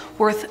gold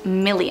worth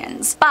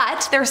millions.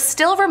 But there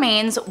still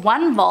remains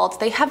one vault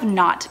they have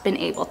not been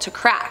able to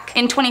crack.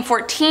 In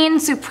 2014,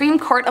 Supreme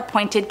Court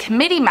appointed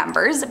committee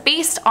members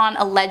based on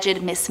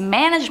alleged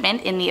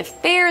mismanagement in the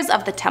affairs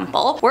of the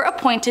temple were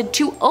appointed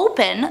to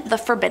open the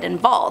forbidden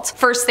vault.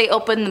 First, they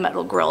opened the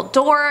metal grille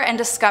door and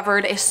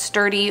discovered a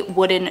sturdy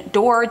wooden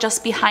door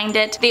just behind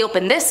it. They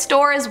opened this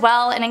door as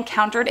well and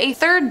encountered a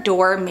third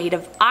door made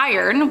of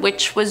iron,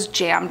 which was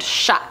jammed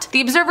shut. The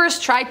observers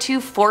tried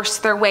to force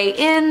their way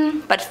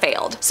in, but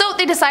failed. So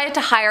they decided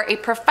to hire a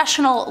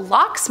professional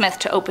locksmith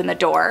to open the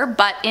door,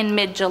 but in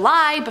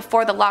mid-July,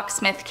 before the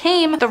locksmith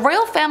came, the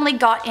royal family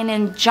got an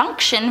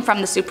injunction from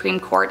the Supreme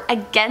Court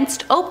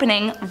against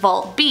opening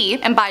Vault B,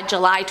 and by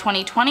July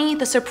 2020,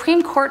 the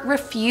Supreme Court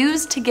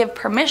refused to give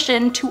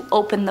permission to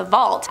open the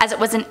vault, as it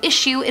was an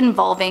issue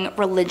involving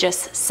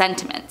religious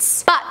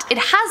sentiments. But it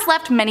has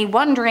left many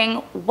wondering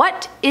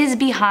what is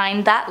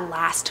behind that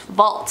last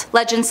vault.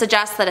 Legend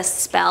suggests that a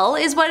spell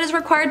is what is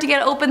required to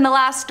get open the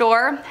last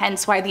door,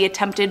 hence why the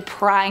attempted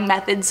prying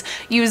methods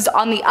used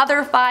on the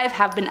other 5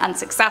 have been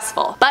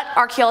unsuccessful. But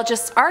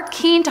archaeologists are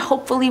keen to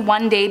hopefully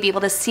one day be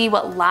able to see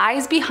what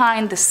lies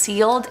behind the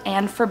sealed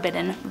and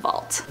forbidden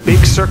vault.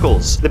 Big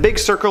circles. The big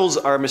circles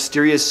are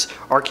mysterious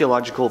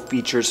archaeological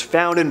features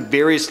found in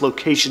various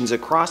locations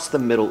across the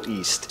Middle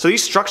East. So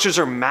these structures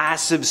are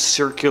massive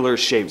circular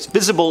shapes,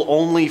 visible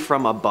only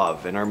from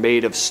above, and are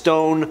made of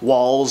stone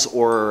walls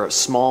or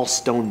small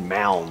stone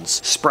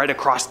mounds spread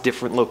across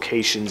different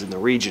locations in the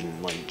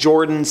region, like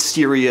Jordan,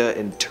 Syria,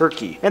 and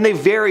Turkey. And they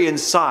vary in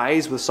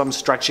size, with some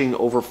stretching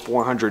over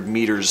 400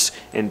 meters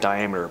in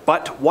diameter.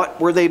 But what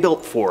were they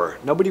built for?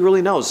 Nobody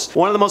really knows.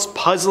 One of the most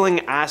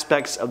puzzling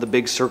aspects of the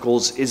big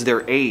circles is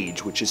their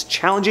age, which is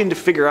challenging to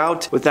figure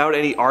out without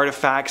any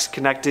artifacts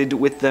connected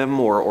with them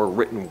or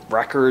written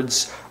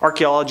records.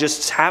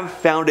 Archaeologists have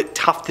found it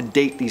tough to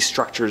date these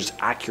structures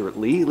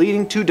accurately,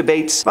 leading to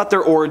debates about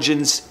their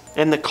origins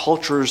and the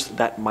cultures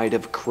that might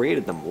have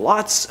created them.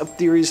 Lots of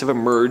theories have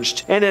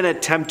emerged in an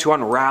attempt to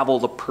unravel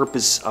the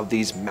purpose of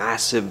these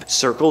massive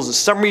circles.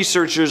 Some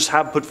researchers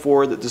have put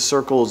forward that the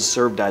circles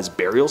served as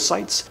burial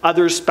sites.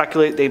 Others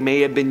speculate they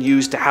may have been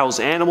used to house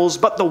animals,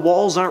 but the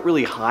walls aren't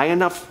really high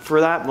enough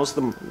for that. Most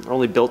of them are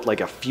only built like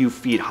a few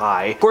feet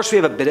high. Of course, we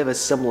have a bit of a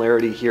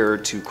similarity here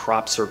to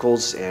crop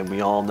circles, and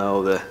we all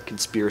know the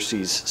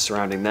conspiracies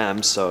surrounding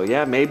them. So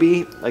yeah,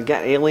 maybe,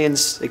 again,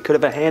 aliens, they could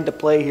have a hand to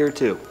play here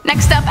too.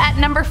 Next up at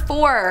number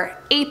 4,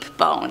 ape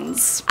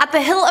bones. At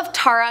the Hill of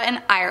Tara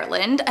in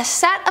Ireland, a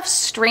set of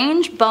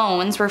strange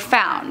bones were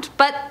found,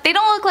 but they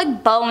don't look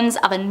like bones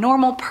of a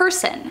normal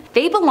person.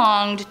 They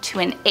belonged to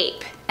an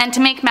ape. And to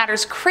make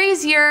matters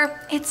crazier,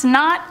 it's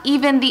not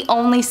even the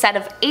only set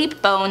of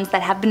ape bones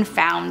that have been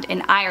found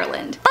in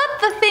Ireland. But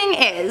the thing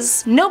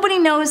is, nobody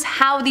knows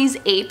how these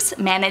apes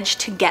managed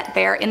to get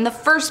there in the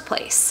first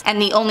place. And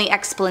the only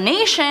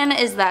explanation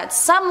is that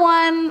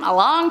someone, a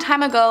long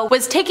time ago,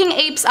 was taking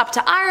apes up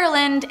to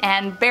Ireland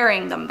and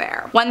burying them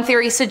there. One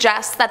theory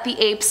suggests that the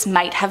apes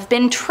might have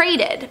been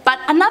traded, but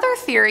another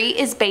theory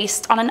is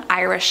based on an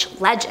Irish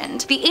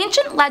legend. The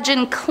ancient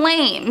legend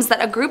claims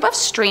that a group of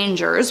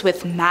strangers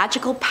with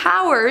magical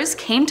powers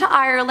came to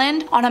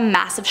Ireland on a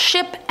massive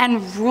ship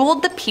and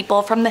ruled the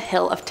people from the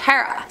Hill of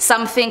Tara.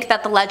 Some think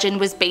that the legend legend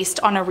was based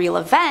on a real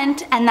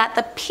event, and that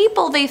the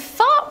people they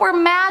thought were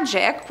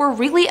magic were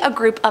really a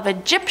group of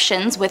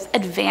Egyptians with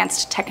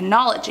advanced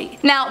technology.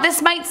 Now,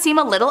 this might seem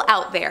a little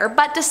out there,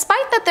 but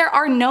despite that there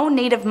are no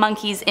native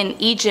monkeys in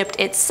Egypt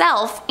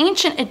itself,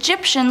 ancient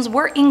Egyptians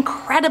were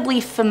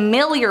incredibly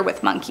familiar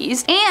with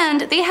monkeys,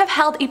 and they have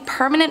held a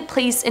permanent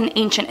place in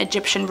ancient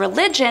Egyptian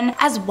religion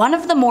as one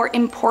of the more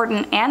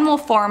important animal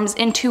forms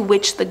into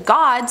which the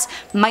gods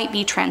might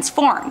be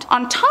transformed.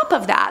 On top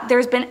of that,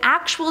 there's been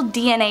actual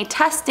DNA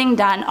testing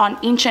done on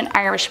ancient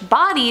Irish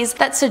bodies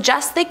that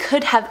suggests they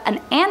could have an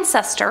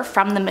ancestor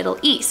from the Middle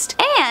East.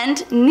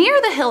 And near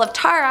the hill of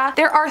Tara,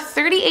 there are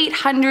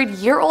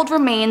 3,800-year-old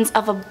remains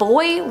of a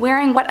boy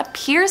wearing what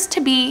appears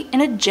to be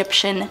an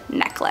Egyptian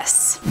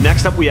necklace.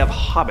 Next up we have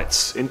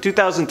hobbits. In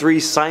 2003,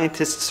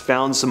 scientists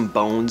found some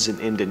bones in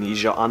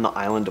Indonesia on the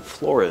island of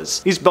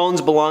Flores. These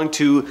bones belong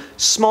to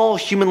small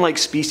human-like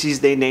species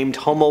they named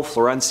Homo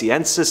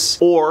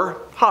floresiensis,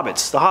 or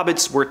hobbits. The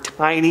hobbits were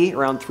tiny,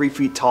 around 3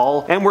 feet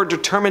tall, and were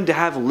determined to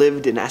have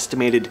lived an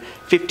estimated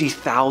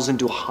 50,000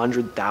 to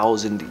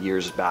 100,000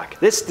 years back.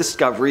 This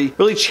discovery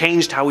really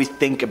changed how we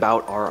think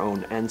about our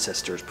own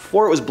ancestors.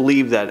 Before, it was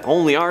believed that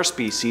only our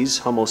species,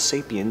 Homo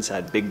sapiens,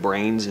 had big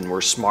brains and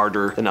were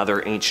smarter than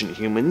other ancient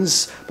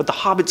humans, but the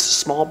hobbits'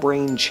 small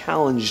brain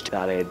challenged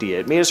that idea.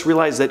 It made us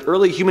realize that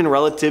early human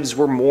relatives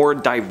were more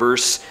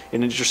diverse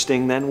and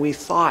interesting than we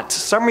thought.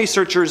 Some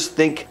researchers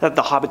think that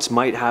the hobbits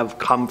might have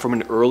come from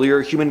an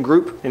earlier human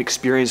group and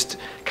experienced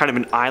kind of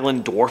an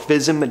island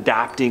dwarfism,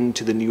 adapting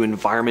to the new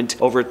environment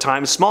over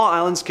time. Small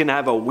islands can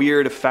have a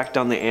weird effect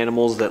on the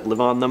animals that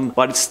live on them,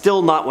 but it's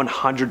still not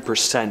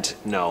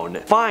 100% known.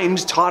 Find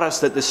taught us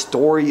that the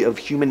story of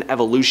human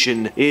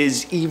evolution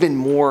is even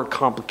more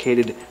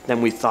complicated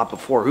than we thought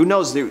before. Who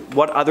knows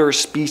what other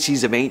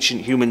species of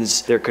ancient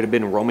humans there could have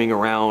been roaming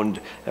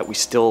around that we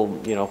still,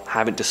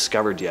 haven't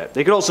discovered yet.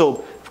 They could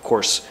also, of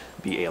course,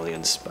 be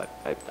aliens, but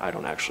I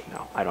don't actually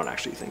know. I don't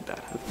actually think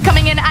that.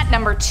 Coming in at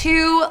number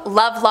 2,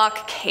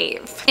 Lovelock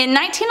Cave. In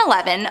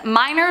 1911,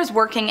 miners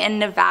working in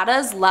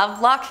Nevada's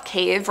Lovelock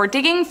Cave were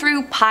digging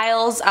through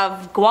piles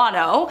of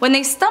guano when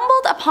they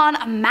stumbled upon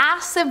a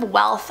massive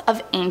wealth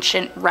of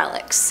ancient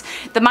relics.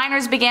 The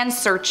miners began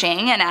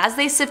searching, and as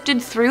they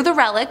sifted through the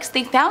relics,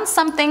 they found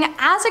something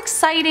as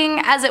exciting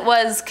as it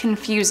was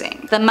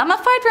confusing: the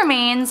mummified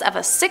remains of a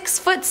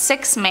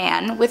 6'6"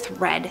 man with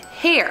red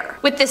hair.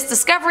 With this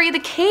discovery, the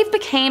cave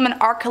became an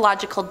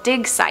archaeological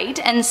dig site,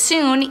 and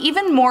soon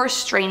even more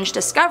strange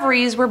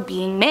discoveries were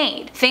being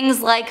made.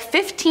 Things like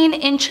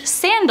 15-inch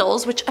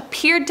sandals which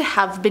appeared to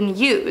have been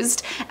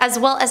used, as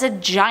well as a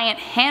giant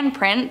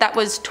handprint that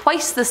was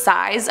twice the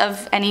size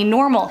of any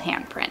normal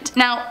handprint.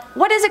 Now,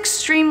 what is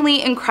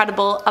extremely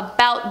incredible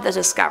about the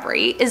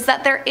discovery is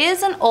that there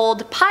is an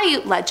old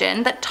Paiute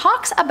legend that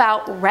talks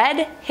about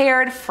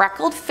red-haired,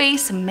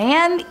 freckled-faced,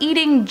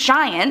 man-eating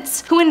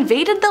giants who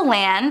invaded the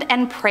land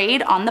and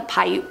preyed on the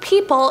Paiute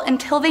people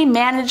until they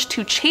managed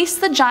to chase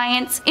the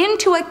giants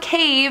into a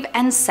cave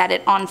and set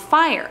it on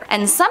fire.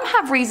 And some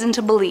have reason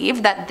to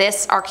believe that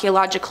this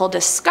archaeological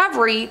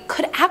discovery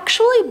could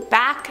actually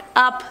back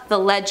up the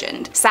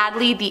legend.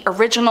 Sadly, the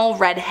original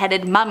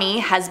red-headed mummy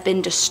has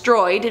been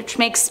destroyed, which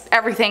makes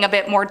everything a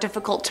bit more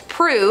difficult to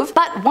prove,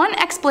 but one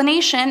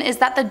explanation is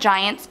that the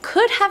giants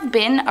could have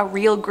been a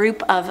real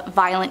group of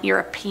violent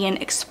European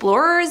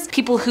explorers,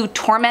 people who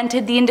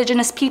tormented the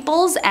indigenous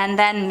peoples and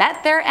then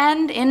met their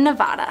end in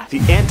Nevada. The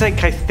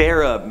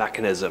Antikythera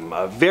mechanism,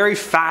 a very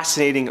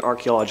fascinating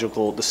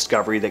archaeological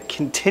discovery that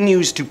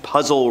continues to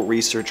puzzle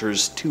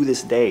researchers to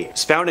this day. It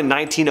was found in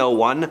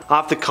 1901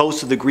 off the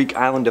coast of the Greek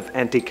island of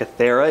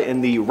Antikythera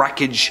in the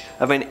wreckage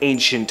of an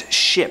ancient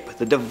ship.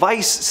 The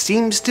device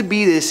seems to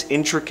be this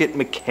intricate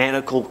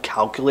mechanical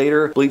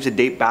calculator believed to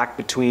date back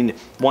between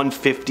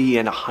 150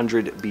 and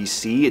 100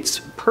 BC. Its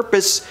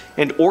purpose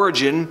and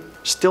origin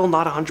still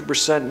not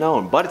 100%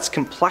 known, but its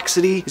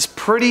complexity is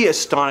pretty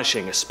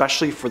astonishing,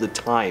 especially for the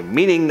time,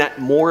 meaning that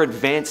more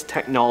advanced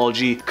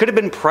technology could have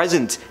been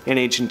present in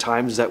ancient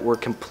times that we're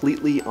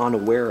completely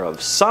unaware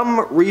of.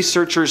 Some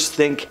researchers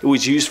think it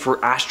was used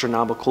for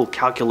astronomical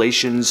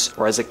calculations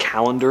or as a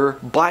calendar,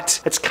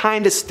 but it's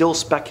kinda still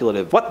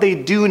speculative. What they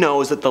do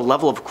know is that the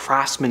level of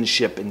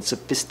craftsmanship and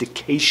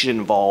sophistication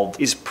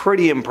involved is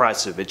pretty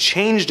impressive. It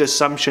changed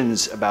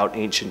assumptions about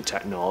ancient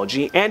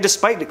technology, and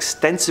despite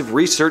extensive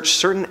research,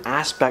 certain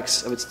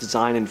aspects of its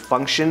design and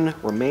function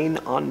remain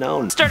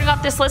unknown. Starting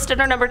off this list at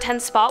our number 10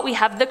 spot, we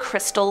have the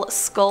crystal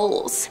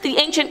skulls. The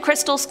ancient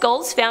crystal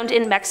skulls found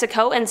in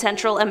Mexico and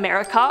Central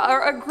America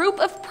are a group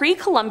of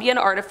pre-Columbian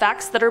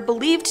artifacts that are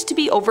believed to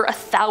be over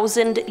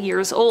 1,000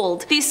 years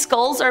old. These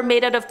skulls are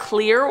made out of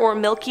clear or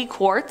milky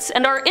quartz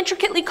and are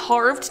intricately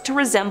carved to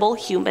resemble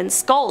human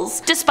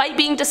skulls. Despite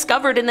being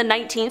discovered in the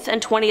 19th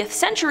and 20th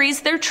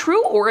centuries, their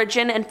true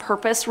origin and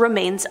purpose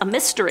remains a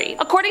mystery.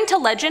 According to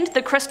legend,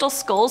 the crystal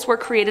skulls were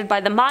created created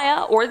by the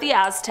Maya or the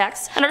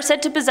Aztecs and are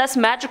said to possess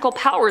magical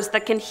powers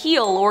that can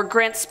heal or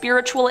grant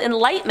spiritual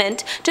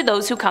enlightenment to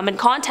those who come in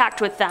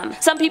contact with them.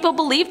 Some people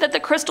believe that the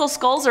crystal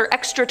skulls are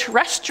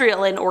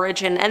extraterrestrial in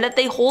origin and that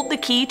they hold the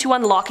key to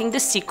unlocking the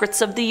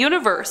secrets of the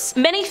universe.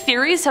 Many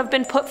theories have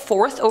been put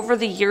forth over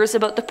the years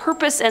about the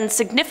purpose and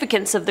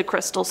significance of the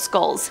crystal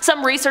skulls.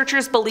 Some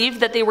researchers believe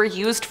that they were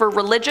used for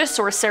religious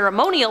or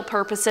ceremonial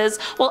purposes,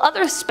 while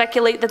others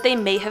speculate that they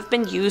may have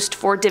been used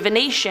for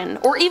divination,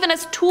 or even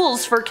as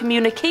tools for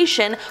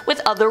communication with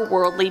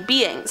otherworldly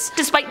beings.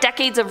 Despite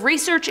decades of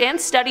research and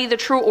study, the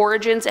true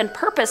origins and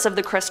purpose of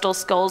the crystal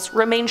skulls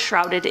remain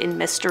shrouded in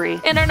mystery.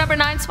 In our number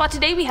 9 spot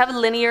today we have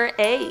Linear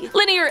A.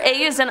 Linear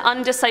A is an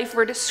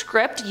undeciphered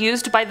script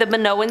used by the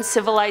Minoan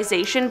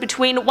civilization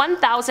between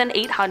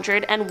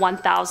 1800 and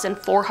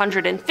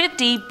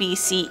 1450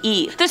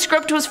 BCE. The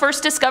script was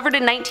first discovered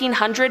in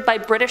 1900 by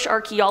British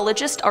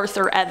archaeologist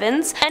Arthur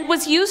Evans and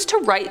was used to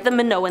write the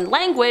Minoan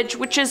language,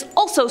 which is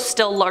also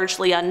still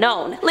largely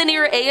unknown.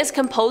 Linear A is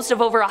composed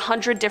of over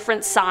 100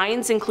 different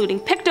signs, including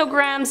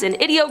pictograms and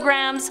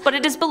ideograms, but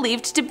it is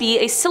believed to be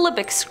a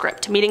syllabic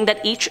script, meaning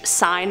that each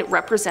sign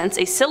represents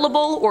a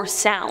syllable or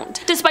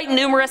sound. Despite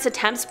numerous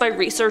attempts by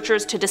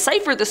researchers to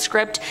decipher the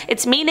script,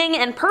 its meaning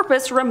and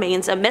purpose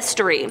remains a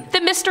mystery.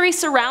 The mystery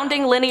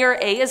surrounding Linear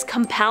A is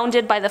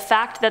compounded by the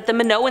fact that the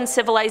Minoan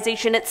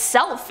civilization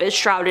itself is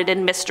shrouded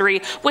in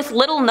mystery, with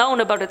little known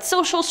about its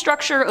social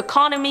structure,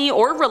 economy,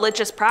 or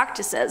religious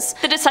practices.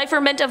 The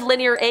decipherment of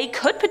Linear A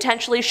could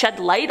potentially shed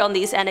light on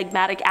these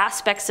enigmatic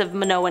aspects of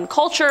Minoan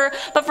culture,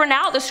 but for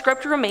now the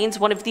script remains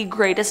one of the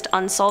greatest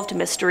unsolved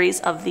mysteries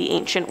of the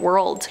ancient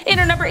world. In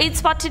our number 8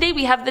 spot today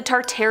we have the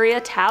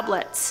Tartaria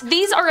tablets.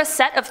 These are a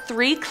set of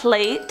 3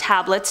 clay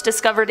tablets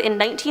discovered in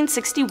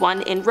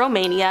 1961 in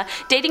Romania,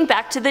 dating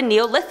back to the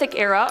Neolithic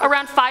era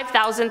around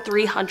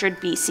 5300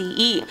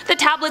 BCE. The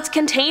tablets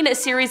contain a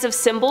series of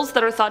symbols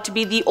that are thought to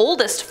be the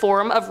oldest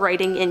form of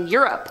writing in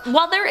Europe.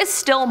 While there is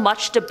still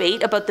much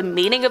debate about the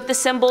meaning of the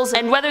symbols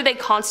and whether they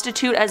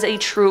constitute as a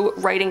true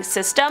writing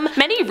system,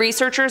 many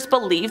researchers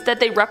believe that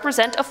they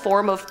represent a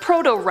form of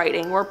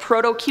proto-writing or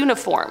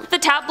proto-cuneiform. The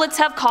tablets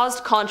have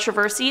caused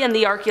controversy in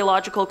the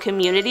archaeological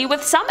community,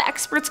 with some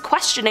experts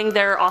questioning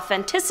their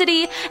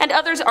authenticity and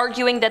others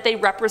arguing that they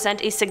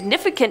represent a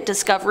significant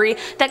discovery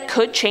that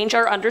could change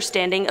our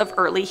understanding of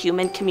early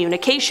human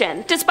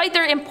communication. Despite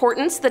their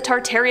importance, the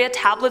Tartaria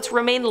tablets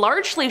remain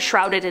largely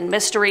shrouded in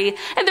mystery,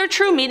 and their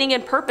true meaning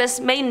and purpose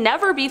may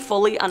never be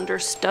fully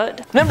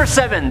understood. Number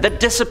 7. The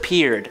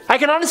Disappeared. I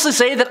can honestly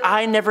say that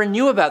I never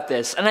knew about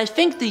this, and I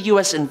think the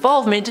US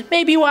involvement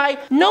may be why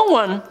no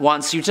one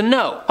wants you to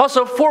know.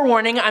 Also,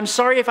 forewarning, I'm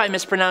sorry if I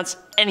mispronounce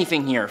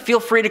anything here. Feel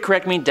free to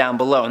correct me down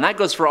below, and that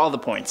goes for all the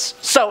points.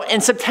 So,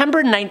 in September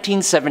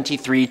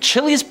 1973,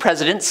 Chile's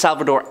president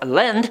Salvador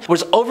Allende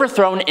was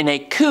overthrown in a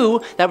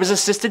coup that was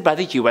assisted by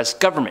the US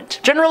government.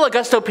 General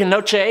Augusto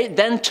Pinochet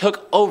then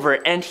took over,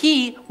 and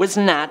he was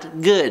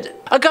not good.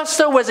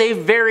 Augusto was a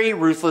very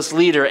ruthless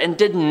leader and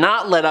did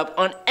not let up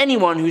on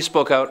anyone who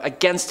spoke out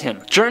against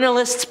him.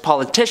 Journalists,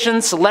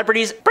 politicians,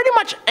 celebrities, pretty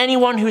much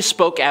anyone who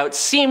spoke out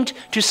seemed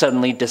to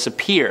suddenly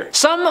disappear.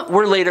 Some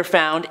were later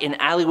found in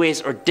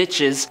alleyways or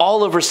ditches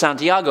all over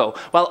Santiago,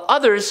 while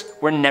others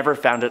were never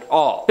found at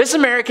all. This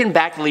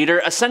American-backed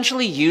leader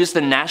essentially used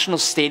the National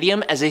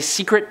Stadium as a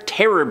secret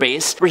terror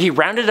base where he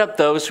rounded up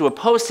those who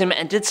opposed him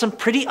and did some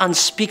pretty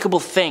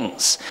unspeakable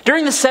things.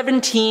 During the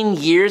 17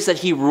 years that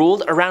he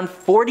ruled, around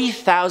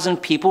 40,000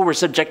 people were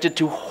subjected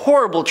to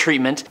horrible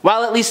treatment,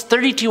 while at least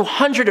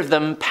 3,200 of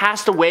them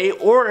passed away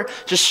or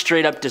just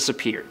straight up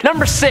disappeared.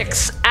 Number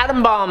 6.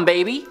 Atom bomb,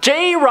 baby.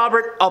 J.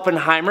 Robert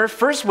Oppenheimer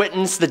first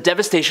witnessed the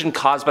devastation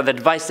caused by the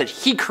device that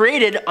he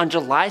created on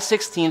July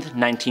 16,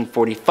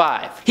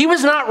 1945. He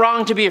was not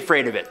wrong to be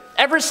afraid of it.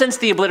 Ever since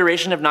the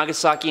obliteration of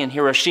Nagasaki and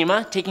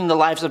Hiroshima, taking the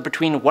lives of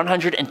between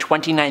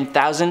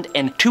 129,000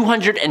 and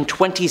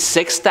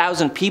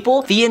 226,000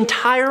 people, the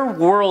entire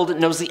world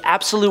knows the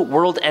absolute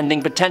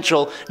world-ending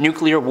potential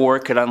nuclear war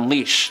could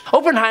unleash.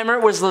 Oppenheimer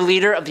was the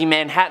leader of the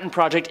Manhattan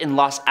Project in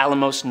Los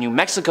Alamos, New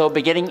Mexico,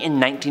 beginning in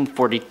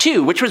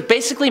 1942, which was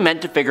basically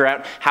meant to figure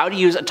out how to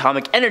use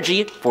atomic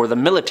energy for the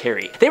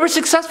military. They were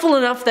successful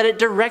enough that it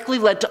directly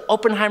led to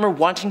Oppenheimer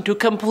wanting to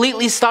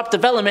completely stop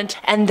development,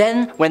 and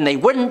then, when they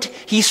wouldn't,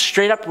 he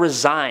straight up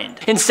resigned.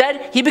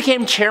 Instead, he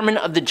became chairman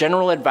of the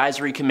General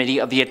Advisory Committee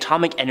of the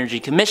Atomic Energy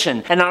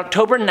Commission, and in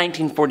October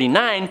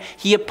 1949,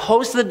 he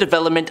opposed the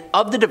development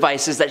of the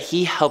devices that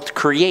he helped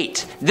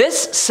create.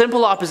 This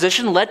simple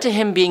opposition led to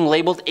him being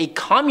labeled a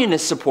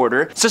communist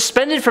supporter,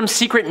 suspended from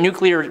secret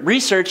nuclear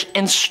research,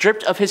 and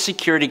stripped of his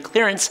security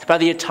clearance by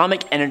the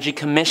Atomic Energy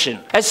Commission.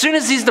 As soon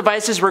as these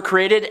devices were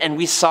created and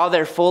we saw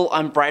their full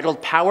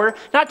unbridled power,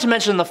 not to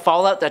mention the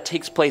fallout that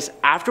takes place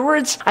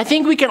afterwards, I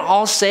think we can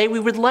all say we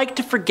would like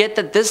to forget forget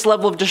that this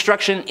level of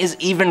destruction is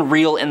even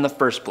real in the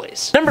first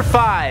place. Number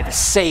 5.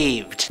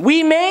 Saved.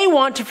 We may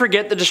want to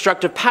forget the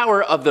destructive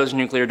power of those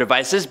nuclear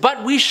devices,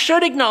 but we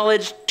should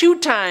acknowledge 2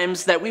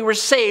 times that we were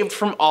saved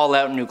from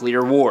all-out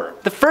nuclear war.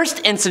 The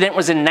first incident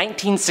was in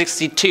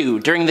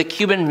 1962 during the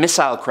Cuban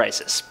Missile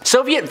Crisis.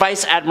 Soviet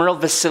Vice Admiral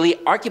Vasily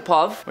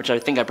Arkhipov, which I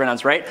think I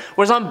pronounced right,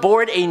 was on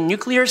board a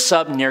nuclear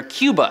sub near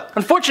Cuba.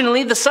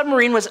 Unfortunately, the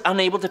submarine was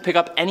unable to pick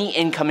up any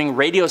incoming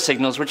radio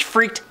signals, which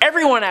freaked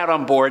everyone out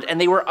on board, and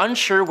they were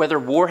unsure whether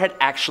war had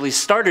actually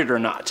started or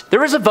not. There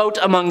was a vote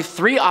among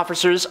 3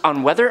 officers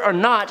on whether or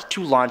not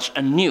to launch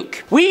a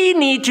nuke. We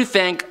need to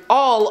thank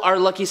all our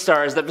lucky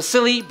stars that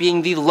Vasily,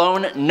 being the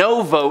lone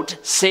no vote,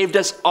 saved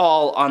us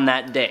all on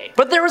that day.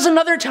 But there was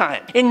another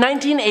time. In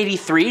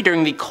 1983,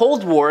 during the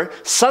Cold War,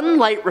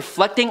 sunlight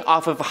reflecting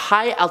off of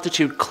high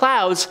altitude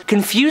clouds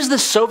confused the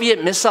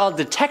Soviet missile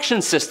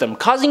detection system,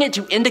 causing it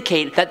to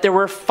indicate that there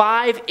were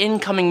 5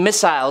 incoming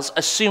missiles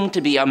assumed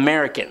to be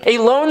American. A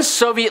lone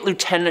Soviet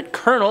Lieutenant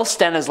Colonel,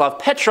 Stanislav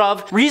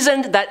Petrov,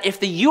 reasoned that if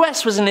the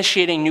US was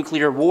initiating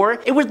nuclear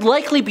war, it would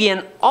likely be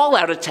an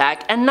all-out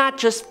attack and not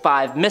just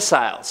 5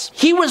 missiles.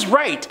 He was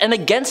right, and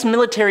against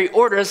military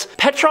orders,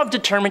 Petrov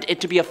determined it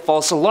to be a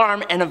false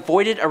alarm and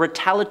avoided a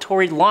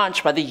retaliatory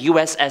launch by the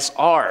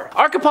USSR.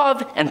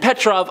 Arkhipov and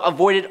Petrov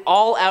avoided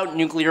all-out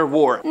nuclear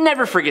war.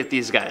 Never forget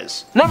these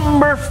guys.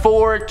 Number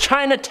 4.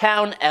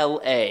 Chinatown,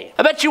 LA.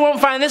 I bet you won't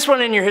find this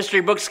one in your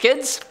history books,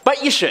 kids,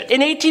 but you should.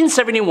 In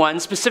 1871,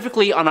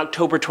 specifically on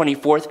October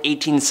 24th,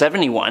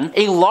 1871,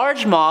 a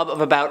large mob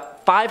of about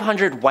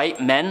 500 white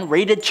men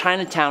raided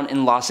Chinatown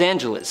in Los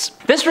Angeles.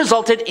 This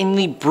resulted in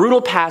the brutal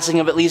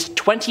passing of at least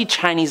 20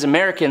 Chinese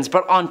Americans,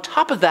 but on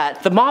top of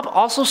that, the mob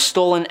also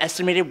stole an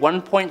estimated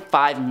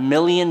 $1.5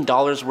 million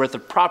worth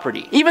of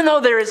property. Even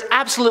though there is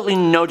absolutely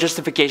no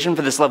justification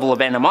for this level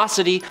of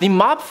animosity, the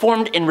mob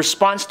formed in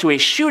response to a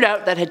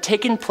shootout that had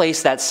taken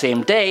place that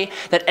same day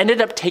that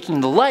ended up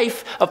taking the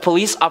life of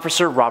police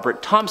officer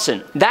Robert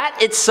Thompson. That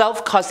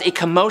itself caused a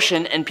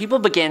commotion, and people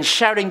began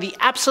shouting the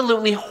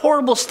absolutely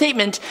horrible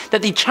statement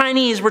that the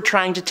Chinese were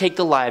trying to take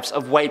the lives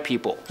of white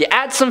people. You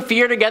add some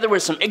fear together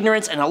with some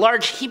ignorance and a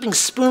large heaping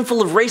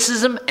spoonful of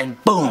racism,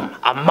 and boom,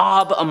 a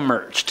mob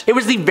emerged. It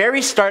was the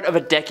very start of a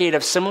decade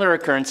of similar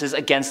occurrences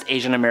against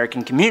Asian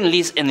American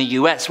communities in the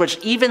US, which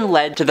even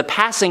led to the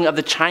passing of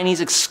the Chinese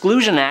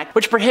Exclusion Act,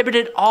 which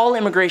prohibited all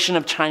immigration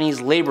of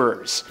Chinese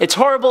laborers. It's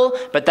horrible,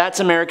 but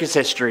that's America's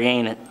history,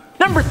 ain't it?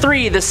 Number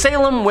 3. The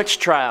Salem Witch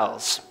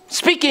Trials.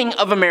 Speaking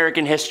of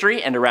American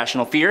history and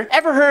irrational fear,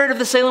 ever heard of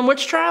the Salem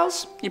Witch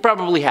Trials? You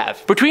probably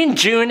have. Between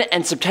June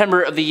and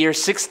September of the year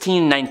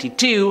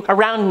 1692,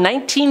 around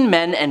 19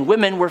 men and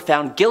women were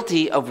found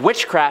guilty of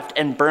witchcraft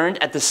and burned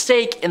at the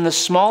stake in the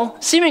small,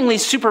 seemingly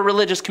super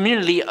religious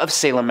community of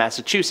Salem,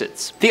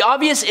 Massachusetts. The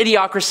obvious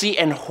idiocracy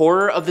and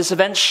horror of this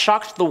event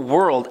shocked the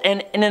world,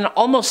 and in an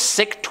almost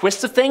sick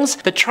twist of things,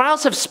 the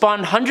trials have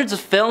spawned hundreds of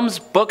films,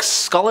 books,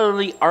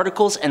 scholarly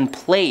articles, and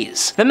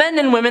plays. The men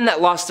and women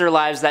that lost their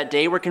lives that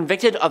day were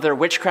convicted of their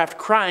witchcraft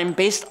crime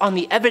based on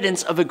the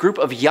evidence of a group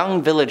of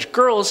young village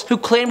girls who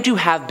claimed to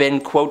have been,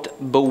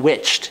 quote,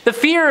 bewitched. The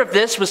fear of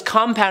this was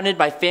compounded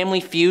by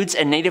family feuds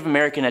and Native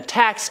American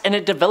attacks, and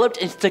it developed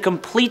into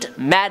complete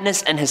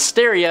madness and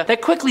hysteria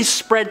that quickly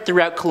spread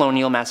throughout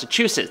colonial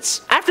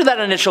Massachusetts. After that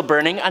initial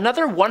burning,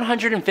 another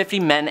 150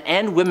 men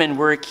and women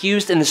were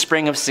accused in the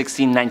spring of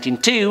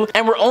 1692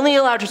 and were only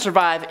allowed to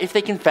survive if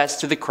they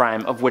confessed to the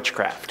crime of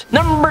witchcraft.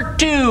 Number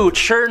 2.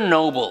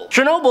 Chernobyl.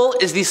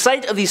 Chernobyl is the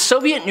site of the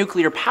Soviet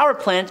nuclear power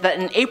plant that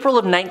in April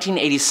of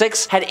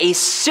 1986 had a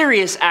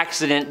serious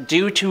accident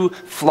due to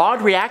flawed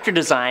reactor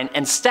design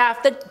and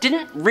staff that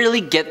didn't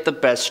really get the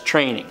best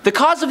training. The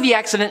cause of the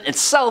accident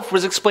itself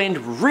was explained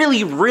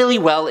really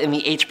well in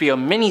the HBO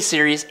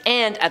miniseries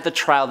and at the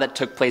trial that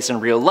took place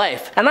in real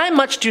life, and I'm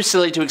much too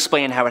silly to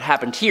explain how it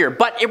happened here,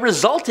 but it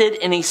resulted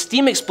in a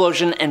steam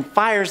explosion and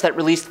fires that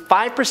released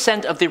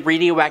 5% of the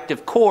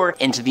radioactive core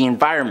into the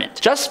environment.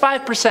 Just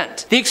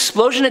 5%. The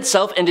explosion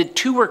itself ended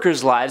 2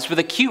 workers' lives with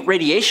acute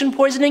radiation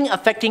poisoning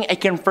affecting a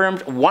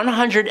confirmed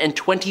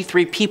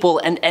 123 people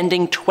and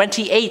ending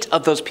 28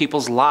 of those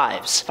people's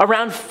lives.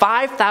 Around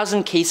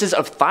 5,000 cases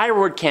of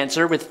thyroid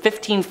cancer with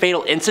 15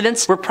 fatal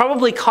incidents were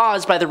probably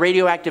caused by the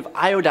radioactive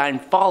iodine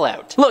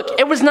fallout. Look,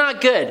 it was not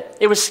good,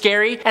 it was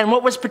scary, and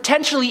what was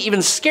potentially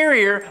even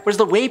scarier was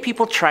the way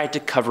people tried to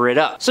cover it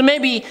up. So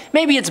maybe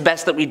it's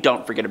best that we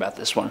don't forget about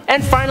this one.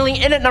 And finally,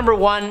 in at number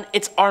 1,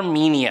 it's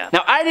Armenia.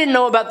 Now I didn't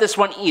know about this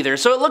one either,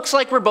 so it looks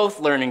like we're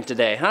both learning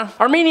today, huh?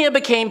 Armenia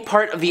became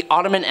part of the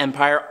Ottoman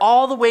Empire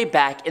all the way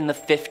back in the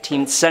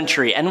 15th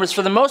century and was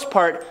for the most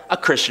part a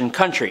Christian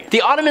country.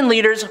 The Ottoman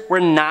leaders were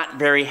not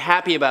very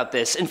happy about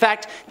this. In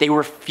fact, they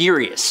were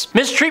furious.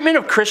 Mistreatment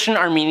of Christian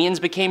Armenians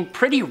became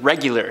pretty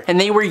regular, and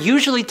they were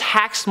usually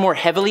taxed more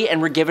heavily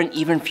and were given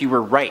even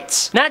fewer rights.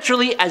 sites.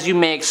 Naturally, as you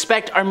may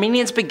expect,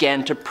 Armenians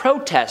began to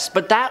protest,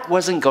 but that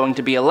wasn't going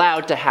to be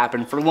allowed to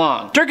happen for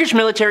long. Turkish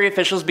military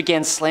officials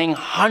began slaying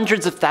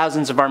hundreds of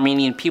thousands of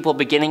Armenian people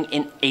beginning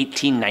in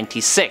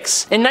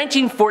 1896. In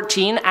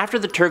 1914, after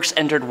the Turks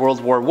entered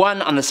World War I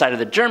on the side of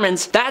the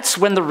Germans, that's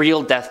when the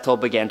real death toll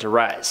began to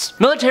rise.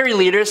 Military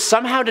leaders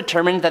somehow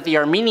determined that the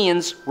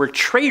Armenians were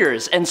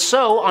traitors, and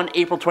so on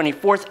April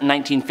 24th,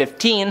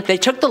 1915, they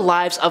took the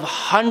lives of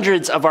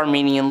hundreds of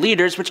Armenian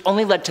leaders, which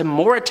only led to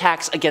more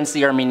attacks against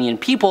the Armenian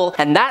people,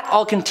 and that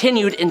all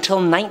continued until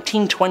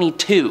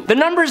 1922. The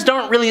numbers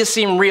don't really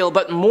seem real,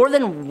 but more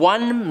than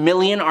 1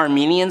 million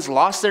Armenians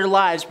lost their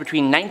lives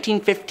between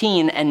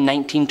 1915 and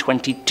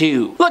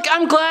 1922. Look,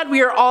 I'm glad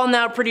we are all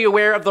now pretty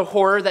aware of the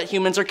horror that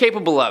humans are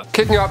capable of.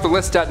 Kicking off the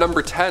list at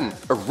number 10,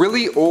 a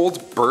really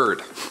old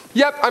bird.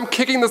 Yep, I'm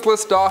kicking this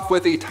list off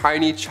with a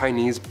tiny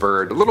Chinese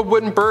bird, a little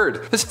wooden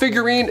bird. This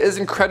figurine is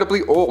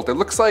incredibly old. It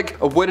looks like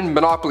a wooden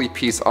Monopoly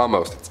piece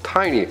almost. It's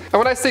tiny. And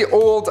when I say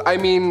old, I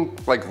mean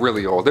like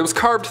really old. It was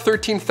carved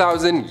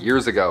 13,000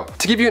 years ago.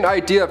 To give you an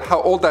idea of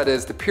how old that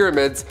is, the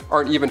pyramids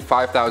aren't even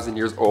 5,000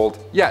 years old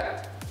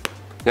yet.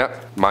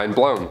 Yep, mind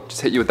blown. Just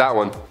hit you with that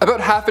one.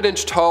 About half an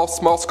inch tall,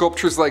 small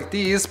sculptures like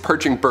these,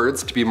 perching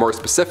birds to be more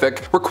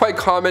specific, were quite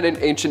common in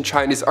ancient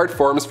Chinese art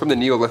forms from the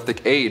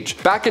Neolithic age.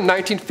 Back in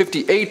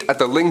 1958 at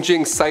the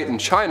Lingjing site in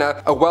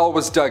China, a well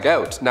was dug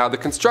out. Now the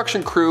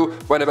construction crew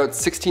went about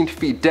 16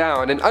 feet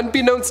down, and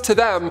unbeknownst to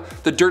them,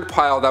 the dirt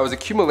pile that was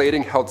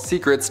accumulating held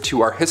secrets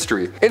to our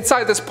history.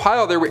 Inside this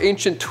pile there were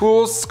ancient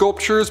tools,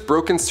 sculptures,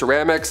 broken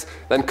ceramics.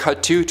 Then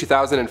cut to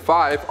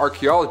 2005,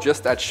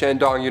 archaeologists at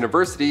Shandong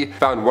University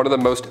found one of the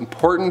most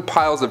important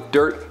piles of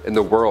dirt in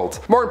the world.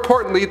 More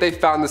importantly, they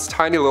found this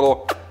tiny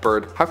little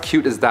bird. How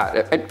cute is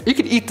that? And you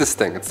could eat this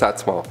thing, it's that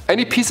small.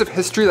 Any piece of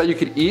history that you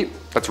could eat,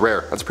 that's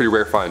rare. That's a pretty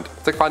rare find.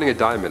 It's like finding a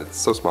diamond, it's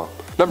so small.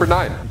 Number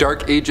 9,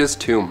 Dark Ages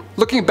tomb.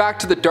 Looking back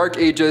to the Dark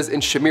Ages in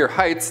Shamir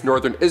Heights,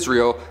 northern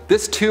Israel,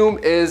 this tomb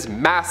is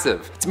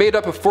massive. It's made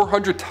up of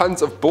 400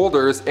 tons of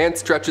boulders and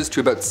stretches to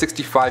about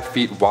 65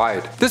 feet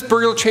wide. This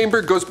burial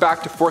chamber goes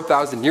back to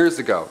 4,000 years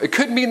ago. It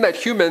could mean that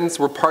humans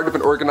were part of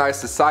an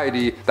organized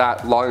society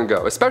that long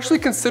ago, especially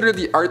consider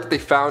the art that they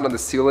found on the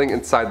ceiling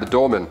inside the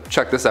dolmen.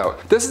 Check this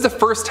out. This is the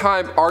first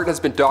time art has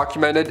been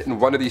documented in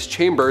one of these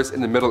chambers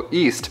in the Middle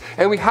East,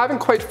 and we haven't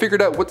quite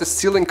figured out what the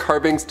ceiling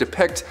carvings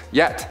depict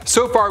yet.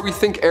 So far we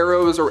think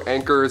arrows or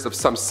anchors of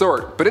some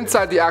sort, but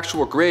inside the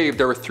actual grave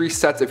there were 3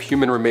 sets of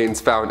human remains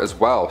found as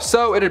well,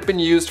 so it had been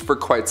used for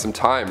quite some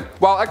time.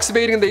 While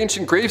excavating the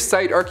ancient grave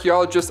site,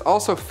 archaeologists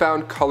also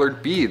found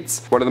colored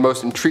beads. One of the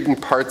most intriguing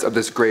parts of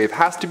this grave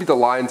has to be the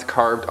lines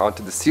carved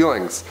onto the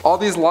ceilings. All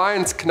these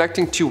lines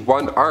connecting to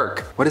one arc.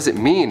 What does it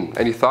mean?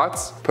 Any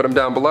thoughts? Put them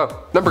down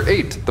below. Number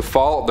 8, the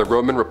fall of the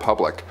Roman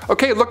Republic.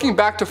 Okay, looking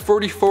back to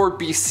 44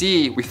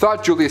 BC, we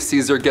thought Julius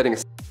Caesar getting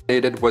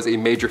was a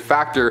major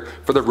factor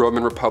for the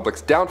Roman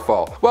Republic's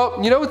downfall.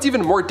 Well, you know what's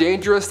even more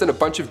dangerous than a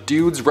bunch of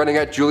dudes running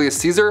at Julius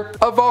Caesar?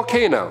 A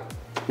volcano.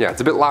 Yeah,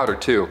 it's a bit louder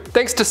too.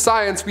 Thanks to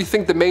science, we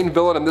think the main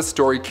villain in this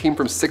story came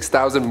from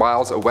 6,000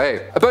 miles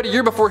away. About a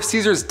year before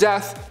Caesar's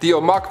death, the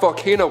Omak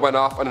volcano went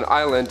off on an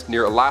island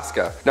near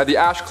Alaska. Now the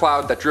ash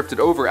cloud that drifted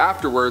over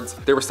afterwards,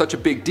 they were such a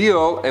big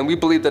deal, and we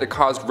believe that it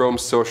caused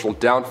Rome's social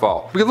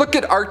downfall. We look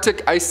at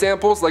Arctic ice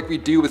samples like we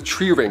do with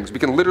tree rings. We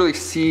can literally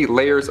see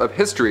layers of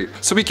history.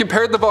 So we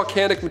compared the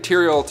volcanic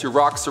material to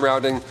rocks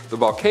surrounding the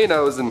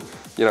volcanoes, and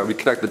you know, we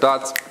connect the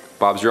dots.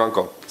 Bob's your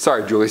uncle.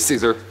 Sorry, Julius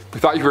Caesar. We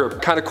thought you were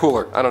kind of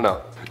cooler. I don't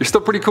know. You're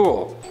still pretty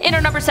cool. In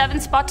our number 7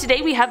 spot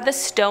today we have the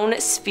stone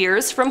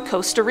spheres from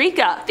Costa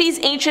Rica. These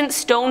ancient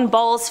stone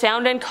balls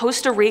found in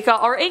Costa Rica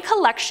are a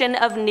collection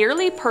of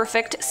nearly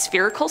perfect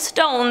spherical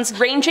stones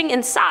ranging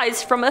in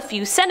size from a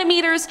few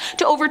centimeters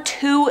to over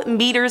 2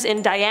 meters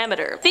in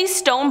diameter. These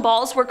stone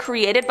balls were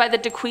created by the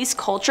Dequis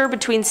culture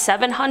between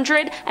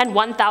 700 and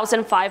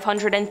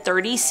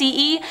 1530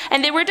 CE,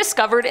 and they were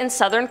discovered in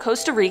southern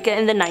Costa Rica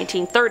in the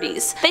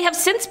 1930s. They have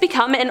since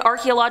become an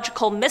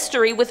archaeological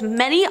mystery with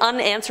many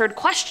unanswered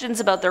questions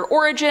about their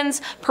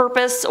origins,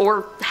 purpose,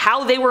 or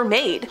how they were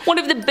made. One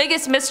of the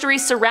biggest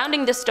mysteries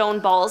surrounding the stone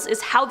balls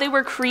is how they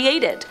were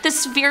created. The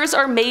spheres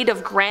are made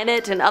of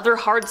granite and other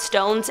hard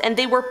stones, and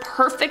they were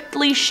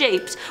perfectly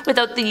shaped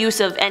without the use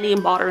of any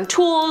modern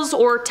tools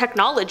or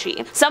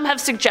technology. Some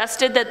have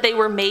suggested that they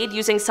were made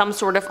using some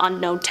sort of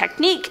unknown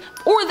technique,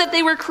 or that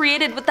they were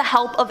created with the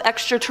help of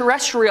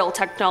extraterrestrial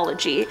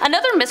technology.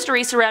 Another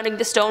mystery surrounding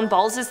the stone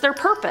balls is their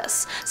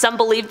purpose. Some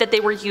believe that they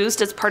were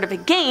used as part of a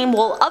game,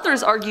 while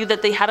others argue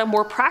that they had a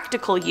more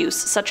practical use,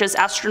 such as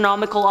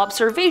astronomical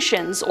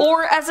observations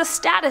or as a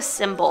status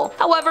symbol.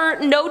 However,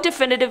 no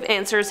definitive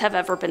answers have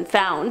ever been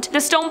found.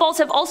 The stone balls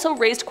have also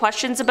raised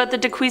questions about the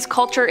Dequis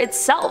culture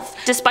itself.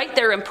 Despite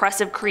their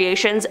impressive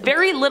creations,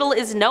 very little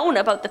is known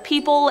about the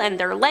people and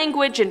their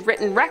language and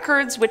written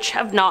records, which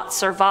have not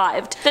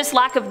survived. This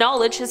lack of knowledge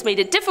knowledge has made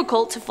it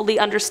difficult to fully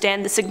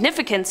understand the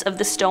significance of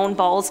the stone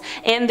balls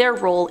and their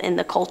role in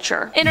the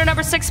culture. In our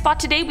number 6 spot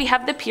today, we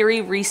have the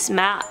Piri-Reis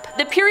map.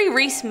 The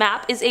Piri-Reis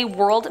map is a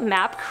world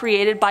map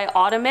created by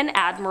Ottoman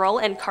admiral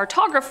and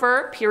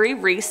cartographer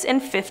Piri-Reis in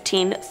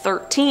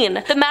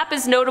 1513. The map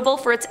is notable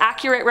for its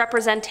accurate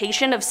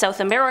representation of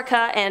South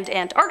America and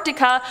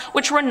Antarctica,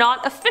 which were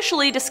not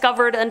officially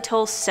discovered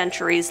until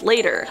centuries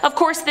later. Of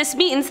course, this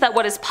means that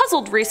what has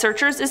puzzled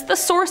researchers is the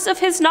source of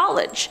his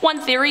knowledge. One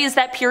theory is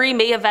that Piri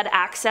may have had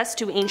access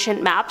to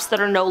ancient maps that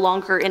are no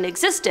longer in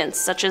existence,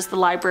 such as the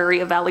Library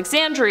of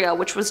Alexandria,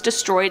 which was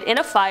destroyed in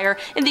a fire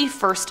in the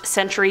 1st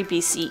century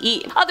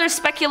BCE. Others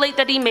speculate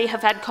that he may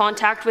have had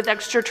contact with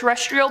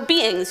extraterrestrial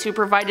beings who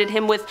provided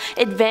him with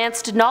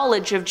advanced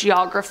knowledge of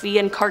geography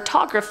and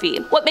cartography.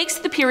 What makes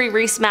the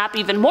Piri-Reis map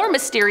even more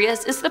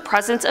mysterious is the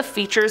presence of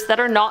features that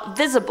are not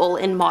visible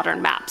in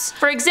modern maps.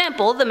 For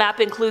example, the map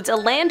includes a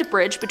land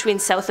bridge between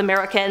South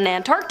America and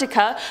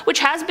Antarctica, which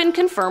has been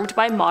confirmed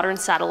by modern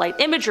satellite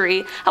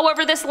imagery.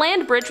 However, this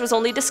land bridge was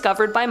only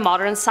discovered by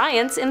modern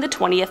science in the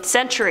 20th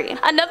century.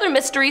 Another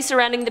mystery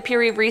surrounding the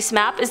Piri-Reis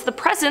map is the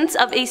presence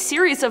of a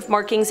series of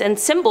markings and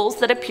symbols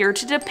that appear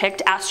to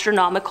depict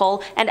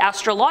astronomical and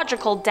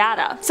astrological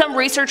data. Some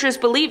researchers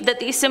believe that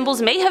these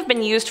symbols may have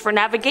been used for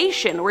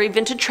navigation or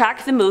even to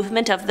track the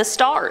movement of the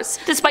stars.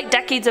 Despite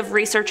decades of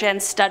research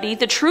and study,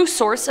 the true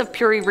source of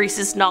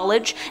Piri-Reis's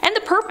knowledge and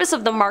the purpose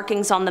of the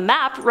markings on the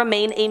map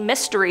remain a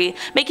mystery,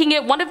 making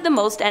it one of the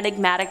most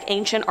enigmatic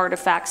ancient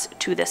artifacts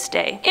to this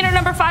day. In our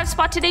number 5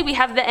 spot today, we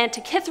have the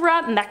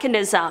Antikythera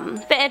mechanism.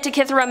 The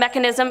Antikythera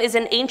mechanism is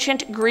an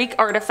ancient Greek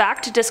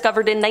artifact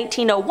discovered in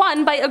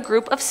 1901 by a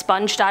group of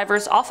sponge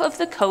divers off of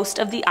the coast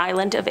of the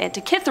island of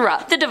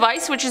Antikythera. The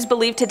device, which is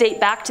believed to date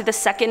back to the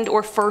 2nd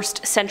or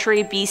 1st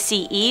century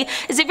BCE,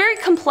 is a very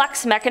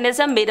complex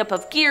mechanism made up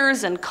of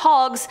gears and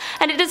cogs,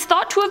 and it is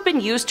thought to have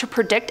been used to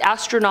predict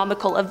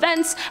astronomical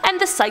events and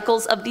the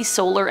cycles of the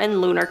solar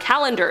and lunar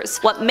calendars.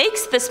 What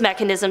makes this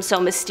mechanism so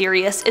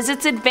mysterious is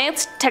its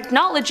advanced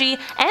technology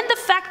and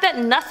the fact that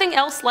nothing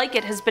else like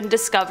it has been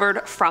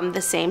discovered from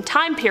the same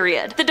time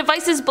period. The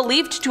device is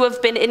believed to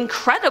have been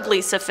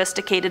incredibly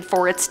sophisticated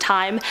for its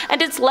time,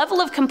 and its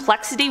level of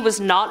complexity was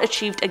not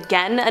achieved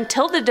again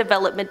until the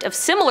development of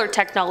similar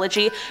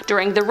technology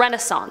during the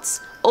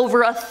Renaissance,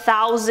 over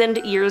 1,000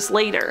 years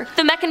later.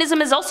 The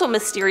mechanism is also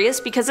mysterious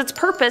because its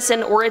purpose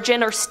and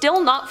origin are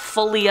still not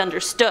fully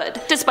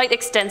understood. Despite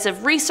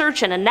extensive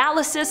research and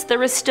analysis,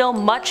 there is still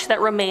much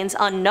that remains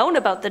unknown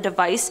about the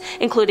device,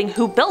 including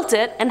who built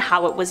it and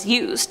how it was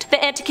used. The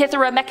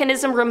Antikythera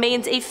mechanism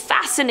remains a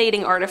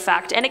fascinating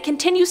artifact, and it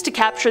continues to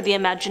capture the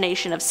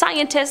imagination of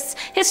scientists,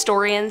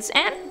 historians,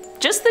 and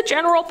just the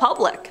general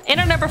public. In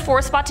our number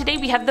 4 spot today,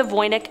 we have the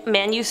Voynich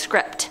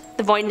Manuscript.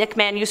 The Voynich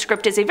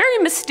Manuscript is a very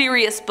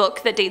mysterious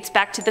book that dates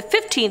back to the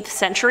 15th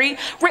century,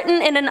 written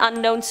in an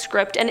unknown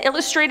script and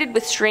illustrated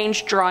with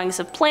strange drawings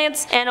of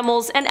plants,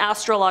 animals, and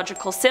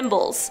astrological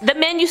symbols. The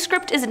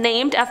manuscript is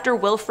named after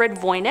Wilfrid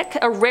Voynich,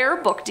 a rare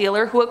book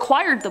dealer who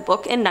acquired the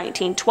book in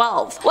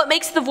 1912. What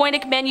makes the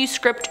Voynich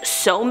Manuscript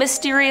so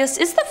mysterious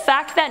is the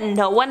fact that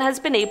no one has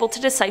been able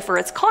to decipher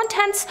its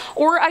contents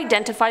or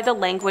identify the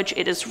language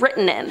it is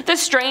written in. The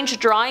strange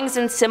drawings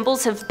and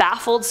symbols have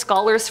baffled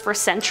scholars for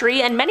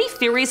centuries, and many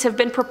theories have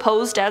been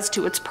proposed as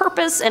to its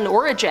purpose and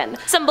origin.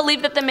 Some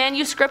believe that the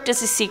manuscript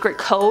is a secret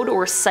code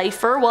or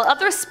cipher, while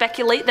others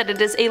speculate that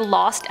it is a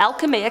lost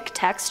alchemaic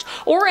text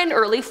or an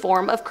early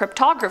form of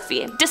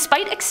cryptography.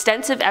 Despite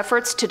extensive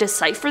efforts to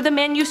decipher the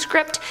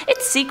manuscript,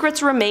 its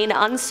secrets remain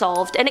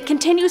unsolved, and it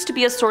continues to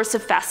be a source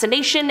of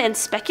fascination and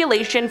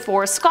speculation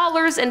for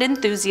scholars and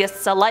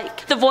enthusiasts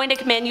alike. The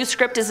Voynich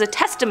Manuscript is a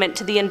testament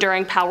to the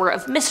enduring power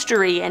of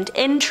mystery and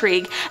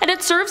intrigue, and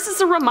it serves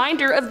as a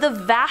reminder of the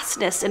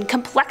vastness and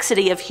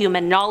complexity of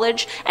human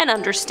knowledge and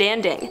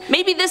understanding.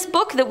 Maybe this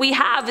book that we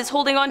have is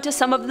holding on to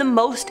some of the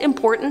most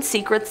important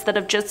secrets that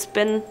have just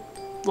been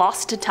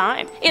lost to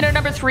time. In our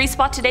number 3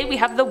 spot today, we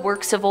have the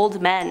Works of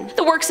Old Men.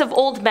 The Works of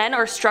Old Men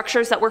are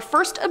structures that were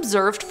first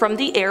observed from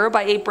the air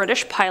by a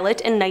British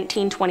pilot in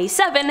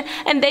 1927,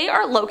 and they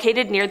are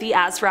located near the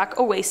Azraq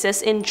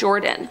Oasis in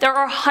Jordan. There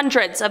are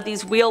hundreds of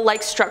these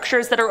wheel-like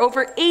structures that are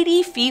over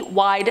 80 feet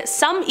wide,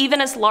 some even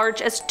as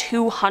large as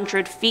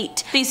 200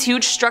 feet. These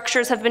huge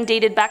structures have been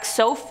dated back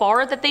so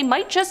far that they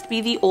might just be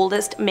the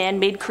oldest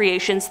man-made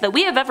creations that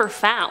we have ever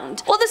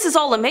found. While this is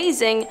all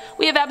amazing,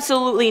 we have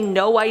absolutely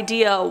no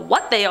idea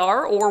what they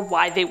are or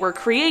why they were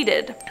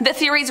created. The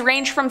theories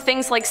range from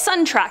things like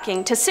sun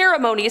tracking to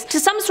ceremonies to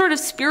some sort of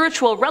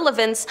spiritual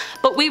relevance,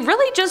 but we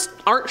really just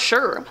aren't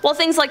sure. While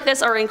things like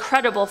this are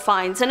incredible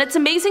finds, and it's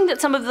amazing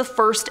that some of the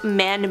first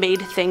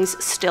man-made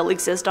things still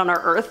exist on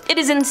our Earth, it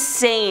is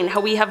insane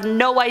how we have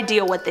no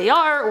idea what they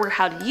are or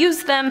how to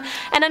use them,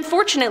 and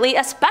unfortunately,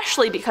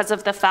 especially because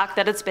of the fact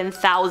that it's been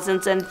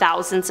thousands and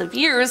thousands of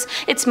years,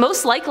 it's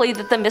most likely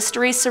that the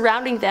mysteries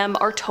surrounding them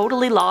are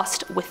totally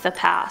lost with the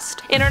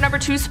past. In our number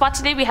 2 spot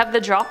today we have the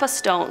Joppa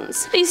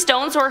stones. These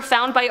stones were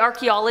found by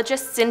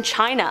archaeologists in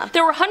China.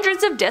 There were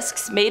hundreds of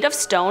discs made of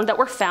stone that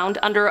were found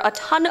under a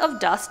ton of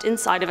dust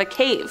inside of a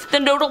cave. The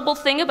notable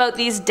thing about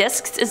these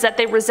discs is that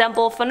they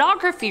resemble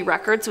phonography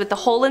records with a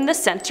hole in the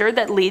center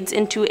that leads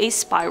into a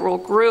spiral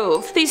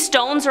groove. These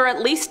stones are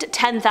at least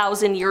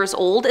 10,000 years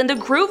old, and the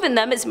groove in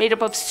them is made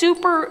up of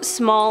super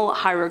small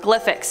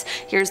hieroglyphics.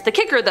 Here's the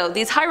kicker though,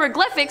 these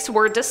hieroglyphics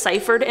were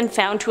deciphered and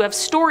found to have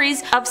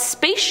stories of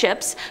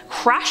spaceships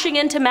crashing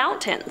into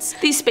mountains.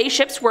 These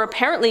spaceships were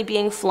apparently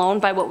being flown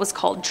by what was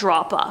called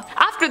Joppa.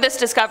 After this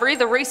discovery,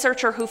 the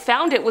researcher who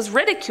found it was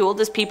ridiculed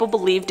as people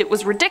believed it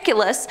was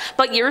ridiculous,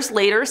 but years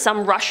later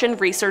some Russian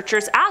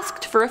researchers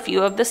asked for a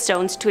few of the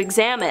stones to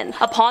examine.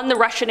 Upon the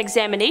Russian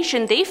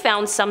examination, they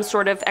found some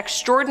sort of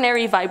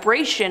extraordinary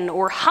vibration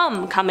or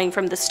hum coming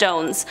from the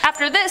stones.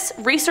 After this,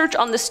 research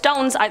on the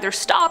stones either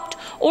stopped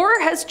or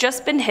has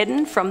just been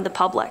hidden from the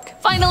public.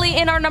 Finally,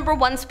 in our number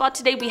 1 spot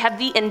today we have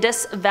the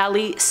Indus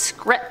Valley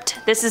Script.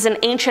 This is an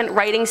ancient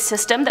writing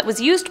system that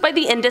was used by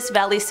the Indus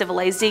Valley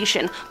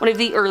Civilization, one of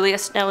the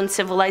earliest known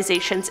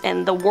civilizations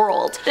in the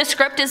world. The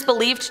script is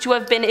believed to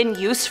have been in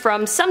use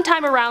from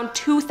sometime around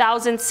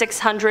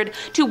 2600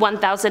 to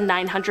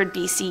 1900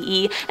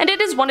 BCE, and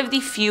it is one of the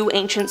few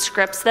ancient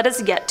scripts that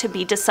has yet to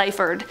be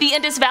deciphered. The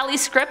Indus Valley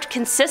Script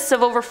consists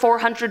of over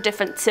 400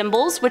 different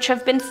symbols, which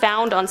have been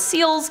found on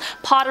seals,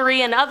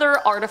 pottery, and other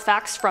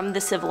artifacts from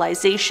the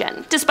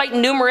civilization. Despite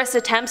numerous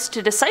attempts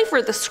to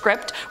decipher the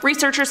script,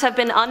 researchers have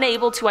been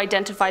unable to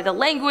identify the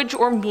language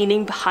or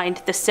meaning behind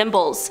the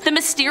symbols. The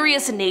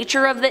mysterious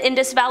nature of the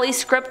Indus Valley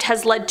Script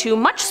has led to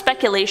much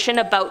speculation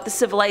about the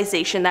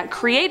civilization that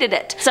created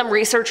it. Some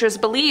researchers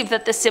believe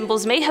that the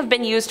symbols may have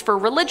been used for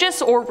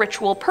religious or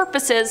ritual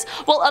purposes,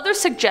 while others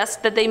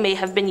suggest that they may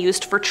have been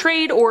used for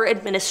trade or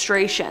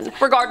administration.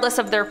 Regardless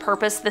of their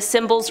purpose, the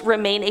symbols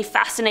remain a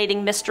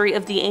fascinating mystery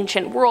of the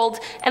ancient world,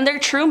 and their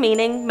true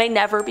meaning may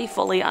never be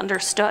fully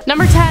understood.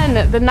 Number 10.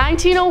 The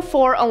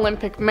 1904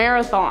 Olympic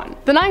Marathon.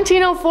 The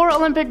 1904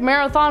 Olympic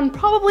Marathon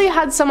probably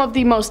had some of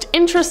the most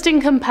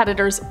interesting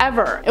competitors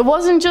ever. It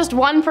wasn't just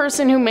one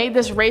person who made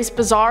this race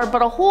bizarre,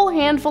 but a whole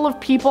handful of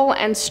people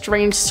and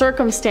strange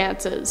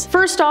circumstances.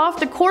 First off,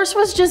 the course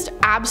was just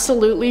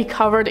absolutely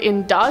covered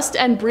in dust,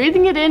 and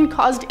breathing it in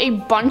caused a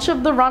bunch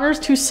of the runners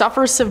to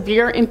suffer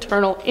severe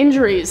internal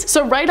injuries.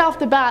 So right off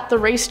the bat, the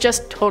race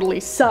just totally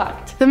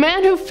sucked. The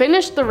man who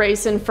finished the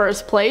race in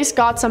first place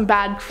got some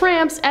bad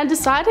cramps and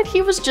decided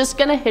he was just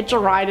gonna hitch a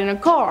ride in a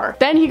car.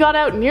 Then he got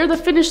out near the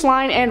finish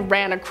line and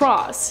ran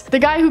across. The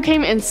guy who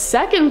came in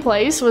second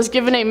place was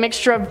given a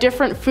mixture of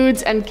different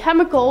foods and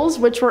chemicals,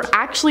 which were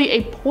actually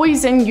a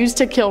poison used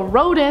to kill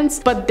rodents,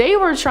 but they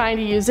were trying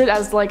to use it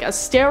as like a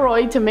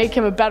steroid to make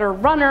him a better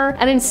runner,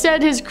 and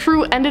instead his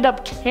crew ended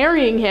up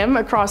carrying him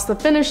across the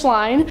finish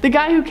line. The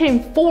guy who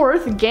came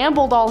fourth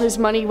gambled all his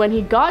money when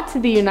he got to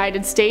the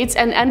United States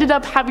and ended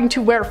up having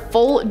to wear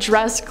full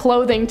dress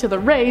clothing to the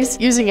race,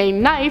 using a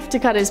knife to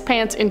cut his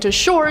pants into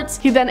shorts.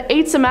 He then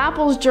ate some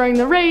apples during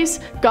the race,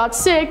 got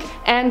sick,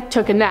 and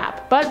took a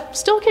nap, but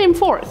still came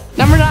fourth.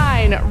 Number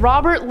 9.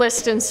 Robert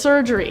Liston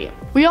surgery.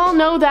 We all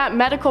know that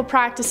medical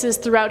practices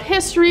throughout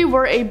history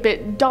were a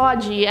bit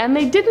dodgy, and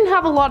they didn't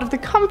have a lot of the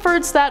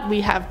comforts that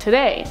we have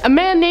today. A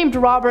man named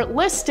Robert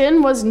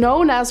Liston was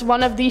known as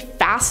one of the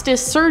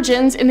fastest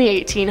surgeons in the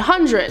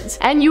 1800s,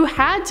 and you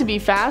had to be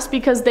fast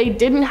because they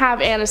didn't have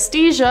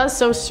anesthesia,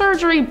 so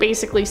surgery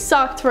basically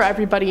sucked for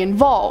everybody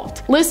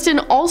involved. Liston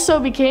also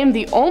became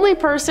the only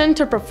person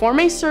to perform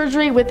a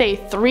surgery with a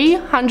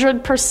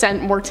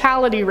 300%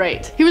 mortality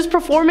rate. He was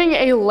performing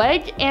a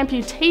leg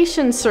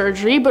amputation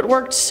surgery, but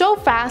worked so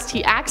fast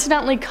he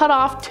accidentally cut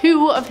off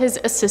 2 of his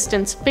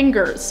assistant's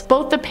fingers.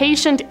 Both the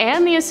patient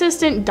and the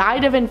assistant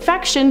died of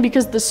infection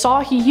because the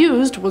saw he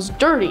used was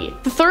dirty.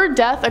 The third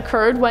death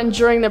occurred when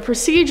during the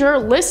procedure,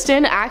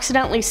 Liston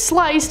accidentally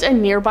sliced a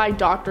nearby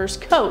doctor's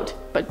coat.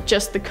 But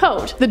just the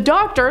coat. The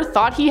doctor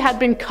thought he had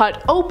been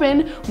cut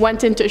open,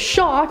 went into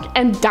shock,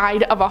 and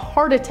died of a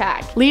heart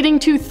attack, leading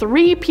to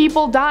 3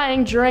 people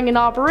dying during an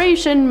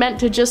operation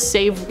meant to just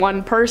save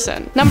 1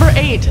 person. Number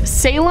 8.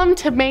 Salem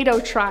Tomato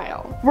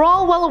Trial. We're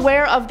all well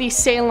aware of the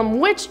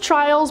Salem witch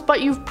trials,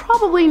 but you've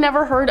probably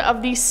never heard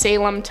of the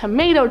Salem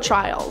tomato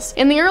trials.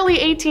 In the early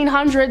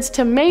 1800s,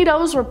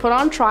 tomatoes were put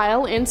on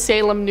trial in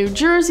Salem, New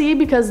Jersey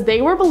because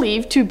they were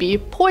believed to be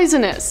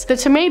poisonous. The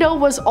tomato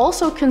was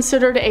also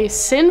considered a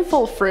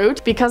sinful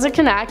fruit because it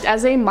can act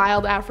as a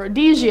mild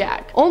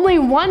aphrodisiac. Only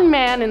one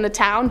man in the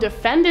town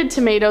defended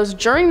tomatoes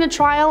during the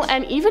trial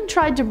and even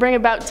tried to bring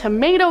about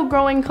tomato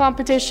growing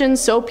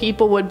competitions so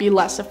people would be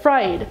less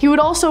afraid. He would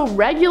also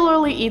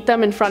regularly eat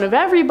them in front of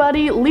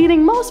everybody,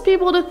 leading most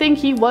people to think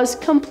he was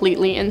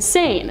completely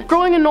insane.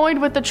 Growing annoyed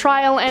with the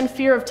trial and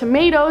fear of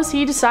tomatoes,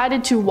 he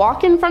decided to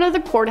walk in front of the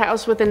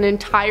courthouse with an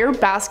entire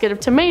basket of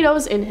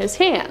tomatoes in his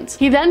hands.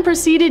 He then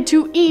proceeded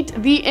to eat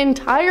the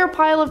entire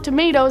pile of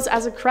tomatoes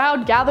as a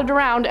crowd gathered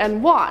around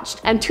and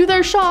watched, and to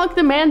their shock,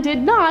 the man did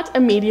not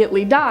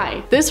immediately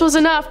die. This was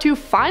enough to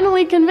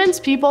finally convince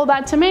people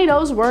that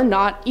tomatoes were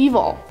not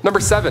evil. Number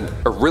 7.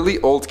 A really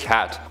old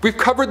cat. We've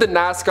covered the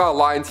Nazca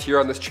lines here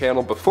on this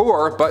channel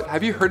before, but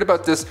have you heard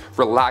about this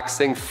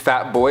relaxing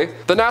fat boy?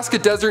 The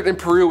Nazca Desert in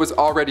Peru was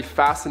already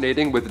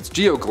fascinating with its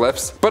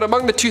geoglyphs, but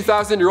among the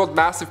 2,000-year-old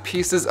massive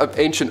pieces of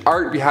ancient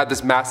art, we had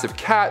this massive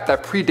cat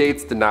that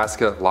predates the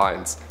Nazca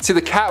lines. See,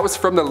 the cat was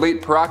from the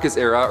late Paracas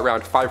era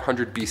around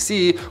 500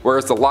 BC,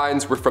 whereas the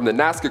lines were from the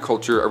Nazca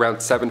culture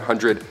around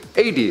 700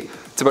 AD.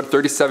 It's about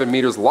 37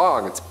 meters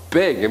long, it's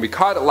big, and we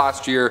caught it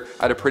last year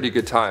at a pretty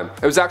good time.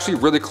 It was actually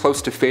really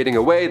close to fading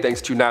away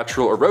thanks to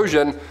natural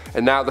erosion,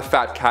 and now the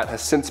fat cat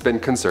has since been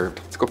conserved.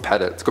 Let's go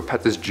pet it. Let's go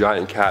pet this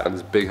giant cat on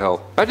this big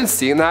hill. Imagine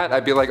seeing that,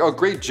 I'd be like, oh,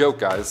 great joke,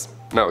 guys.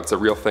 No, it's a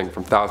real thing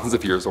from thousands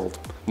of years old.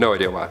 No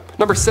idea why.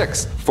 Number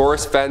 6,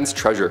 Forrest Fenn's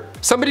treasure.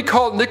 Somebody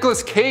called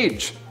Nicolas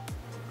Cage.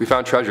 We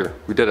found treasure.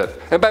 We did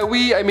it. And by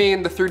we, I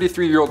mean the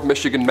 33-year-old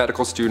Michigan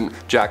medical student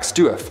Jack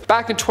Stueff.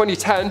 Back in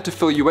 2010, to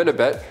fill you in a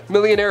bit,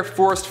 millionaire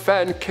Forrest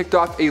Fenn kicked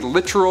off a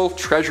literal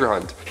treasure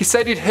hunt. He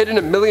said he'd hidden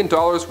 $1 million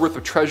worth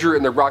of treasure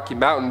in the Rocky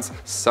Mountains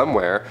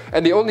somewhere,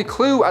 and the only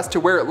clue as to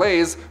where it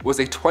lays was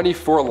a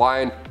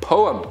 24-line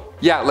poem.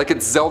 Yeah, like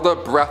it's Zelda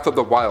Breath of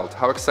the Wild.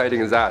 How exciting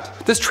is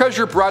that? This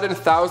treasure brought in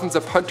thousands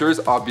of hunters,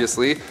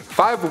 obviously,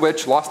 5 of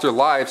which lost their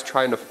lives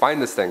trying to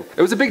find this thing.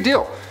 It was a big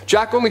deal.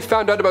 Jack only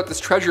found out about this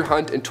treasure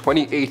hunt in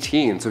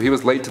 2018, so he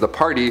was late to the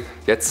party,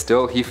 yet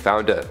still he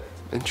found it.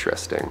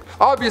 Interesting.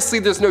 Obviously,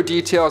 there's no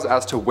details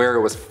as to where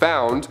it was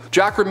found.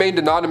 Jack remained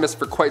anonymous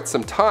for quite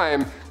some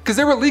time, because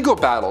there were legal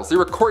battles, there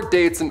were court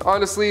dates, and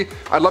honestly,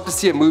 I'd love to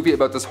see a movie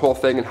about this whole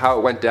thing and how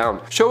it went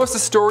down. Show us the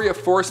story of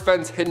Forrest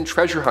Fenn's hidden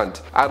treasure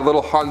hunt. Add a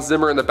little Hans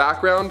Zimmer in the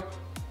background.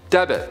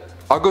 Debit.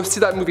 I'll go see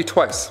that movie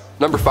twice.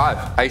 Number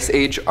 5, Ice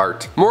Age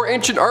art. More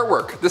ancient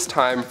artwork, this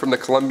time from the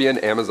Colombian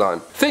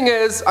Amazon. Thing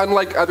is,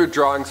 unlike other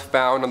drawings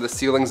found on the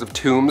ceilings of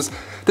tombs,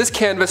 this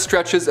canvas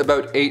stretches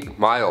about 8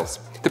 miles.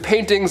 The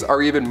paintings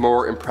are even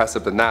more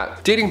impressive than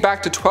that. Dating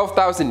back to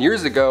 12,000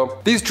 years ago,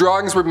 these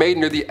drawings were made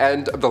near the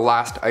end of the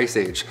last ice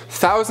age.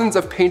 Thousands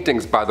of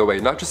paintings, by the way,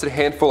 not just a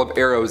handful of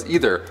arrows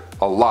either.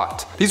 A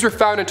lot. These were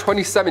found in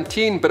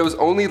 2017, but it was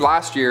only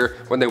last year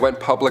when they went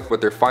public with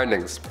their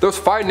findings. Those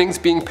findings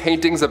being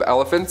paintings of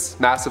elephants,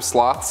 massive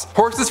sloths,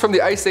 horses from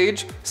the Ice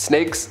Age,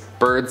 snakes,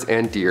 birds,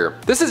 and deer.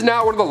 This is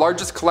now one of the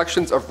largest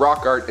collections of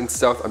rock art in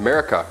South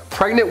America.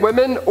 Pregnant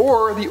women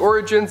or the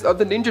origins of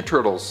the Ninja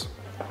Turtles.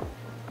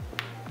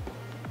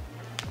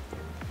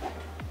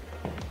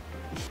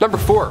 Number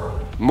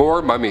 4,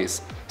 more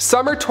mummies.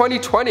 Summer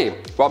 2020.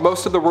 While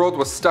most of the world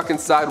was stuck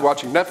inside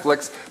watching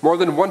Netflix, more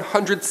than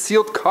 100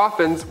 sealed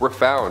coffins were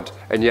found.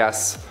 And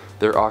yes,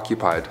 they're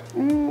occupied.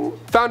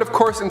 Found of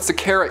course in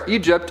Saqqara,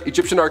 Egypt,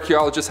 Egyptian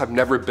archaeologists have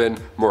never been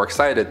more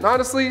excited. And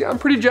honestly, I'm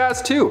pretty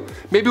jazzed too.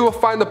 Maybe we'll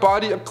find the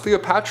body of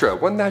Cleopatra.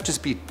 Wouldn't that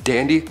just be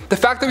dandy? The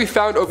fact that we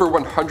found over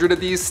 100 of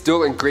these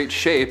still in great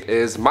shape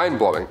is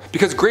mind-blowing,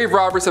 because grave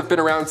robbers have been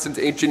around since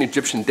ancient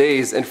Egyptian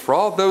days, and for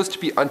all of those to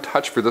be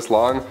untouched for this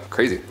long,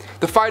 crazy.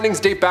 The findings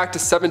date back to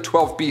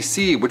 712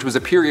 BC, which was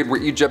a period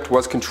where Egypt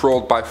was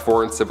controlled by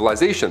foreign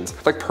civilizations,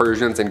 like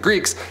Persians and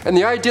Greeks, and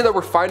the idea that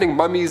we're finding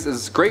mummies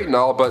is great and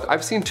all, but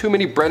I've seen too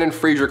many Brendan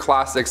Fraser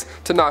classics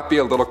to not be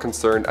a little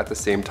concerned at the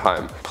same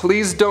time.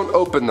 Please don't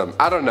open them.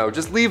 I don't know,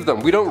 just leave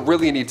them. We don't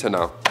really need to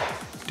know.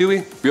 Do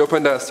we? We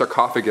opened a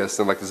sarcophagus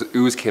and like this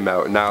ooze came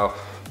out, and now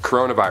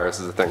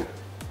coronavirus is a thing.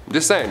 I'm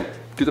just saying,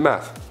 do the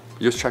math.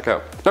 You just check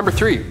out. Number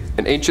 3,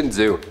 an ancient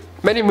zoo.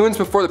 Many moons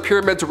before the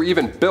pyramids were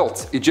even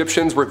built,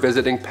 Egyptians were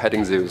visiting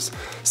petting zoos.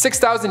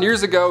 6,000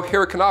 years ago,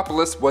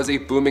 Heracleopolis was a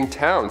booming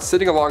town,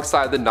 sitting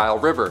alongside the Nile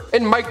River.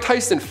 In Mike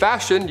Tyson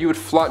fashion, you would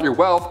flaunt your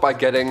wealth by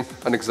getting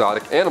an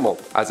exotic animal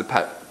as a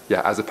pet.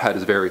 Yeah, as a pet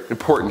is very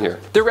important here.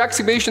 There were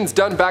excavations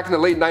done back in the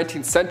late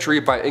 19th century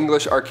by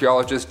English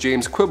archaeologists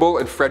James Quibble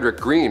and Frederick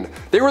Green.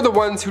 They were the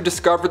ones who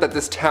discovered that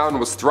this town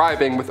was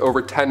thriving with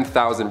over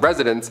 10,000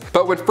 residents,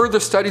 but when further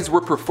studies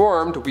were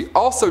performed, we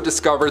also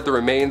discovered the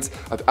remains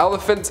of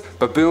elephants,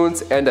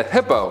 baboons, and a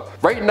hippo,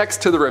 right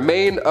next to the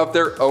remain of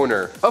their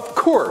owner. Of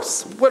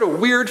course, what a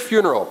weird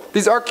funeral.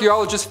 These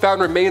archaeologists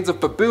found remains of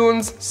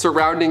baboons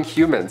surrounding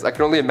humans. I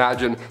can only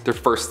imagine their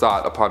first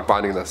thought upon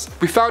finding this.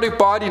 We found a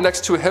body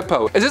next to a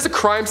hippo. Is this a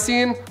crime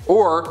scene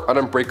or an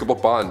unbreakable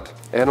bond?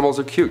 Animals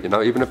are cute, you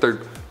know, even if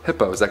they're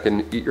hippos that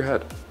can eat your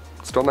head.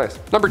 Still nice.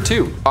 Number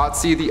 2,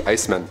 Ötzi the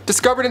Iceman.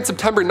 Discovered in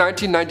September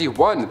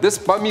 1991,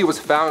 this mummy was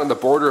found on the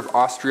border of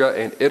Austria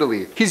and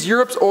Italy. He's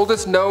Europe's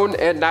oldest known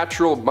and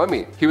natural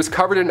mummy. He was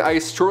covered in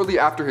ice shortly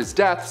after his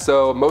death,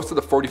 so most of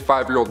the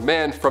 45-year-old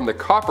man from the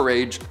Copper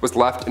Age was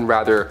left in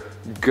rather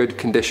good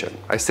condition.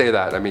 I say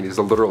that, I mean he's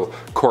a literal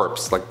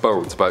corpse, like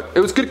bones, but it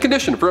was good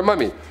condition for a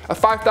mummy. A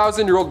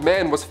 5,000-year-old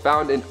man was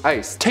found in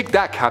ice. Take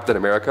that, Captain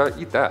America,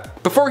 eat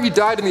that. Before he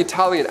died in the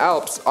Italian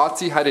Alps,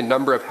 Ötzi had a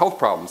number of health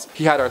problems.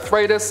 He had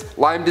arthritis,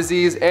 Lyme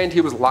disease, and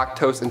he was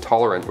lactose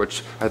intolerant,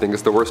 which I think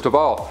is the worst of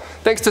all.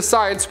 Thanks to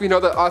science, we know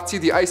that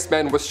Ötzi the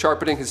Iceman was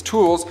sharpening his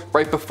tools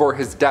right before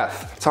his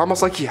death. It's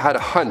almost like he had a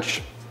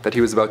hunch. that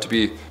he was about to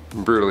be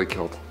brutally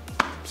killed.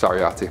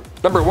 Sorry, Yahtzee.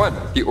 Number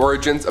 1, the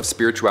origins of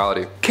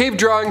spirituality. Cave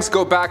drawings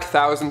go back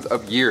thousands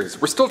of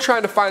years. We're still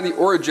trying to find the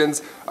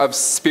origins of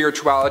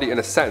spirituality in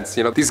a sense.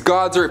 You know, these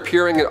gods are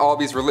appearing in all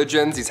these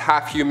religions, these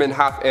half-human,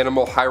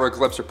 half-animal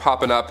hieroglyphs are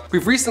popping up.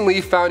 We've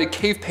recently found a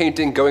cave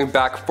painting going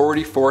back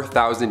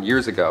 44,000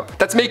 years ago.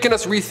 That's making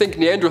us rethink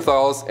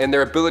Neanderthals and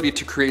their ability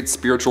to create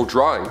spiritual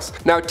drawings.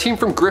 Now, a team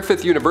from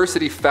Griffith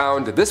University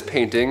found this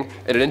painting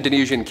in an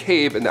Indonesian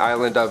cave in the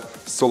island of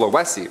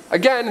Sulawesi.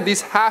 Again,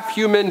 these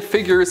half-human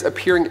figures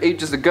appearing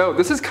ages ago.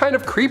 This is kind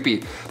of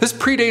creepy. This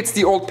predates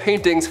the old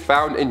paintings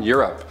found in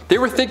Europe. They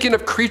were thinking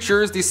of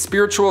creatures, these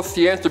spiritual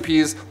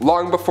theanthropes,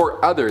 long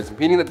before others,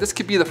 meaning that this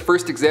could be the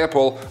first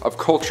example of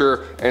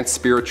culture and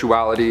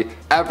spirituality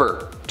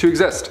ever to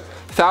exist.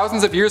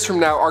 Thousands of years from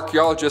now,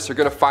 archaeologists are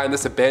going to find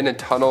this abandoned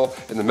tunnel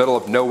in the middle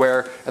of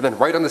nowhere, and then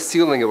right on the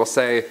ceiling it will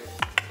say,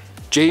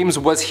 "James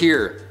was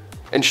here,"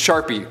 in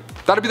Sharpie.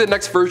 That'll be the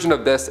next version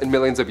of this in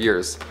millions of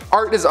years.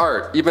 Art is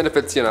art, even if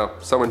it's, you know,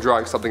 someone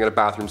drawing something in a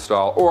bathroom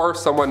stall or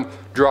someone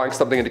drawing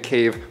something in a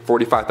cave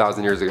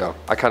 45,000 years ago.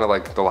 I kind of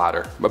like the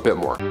latter a bit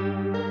more.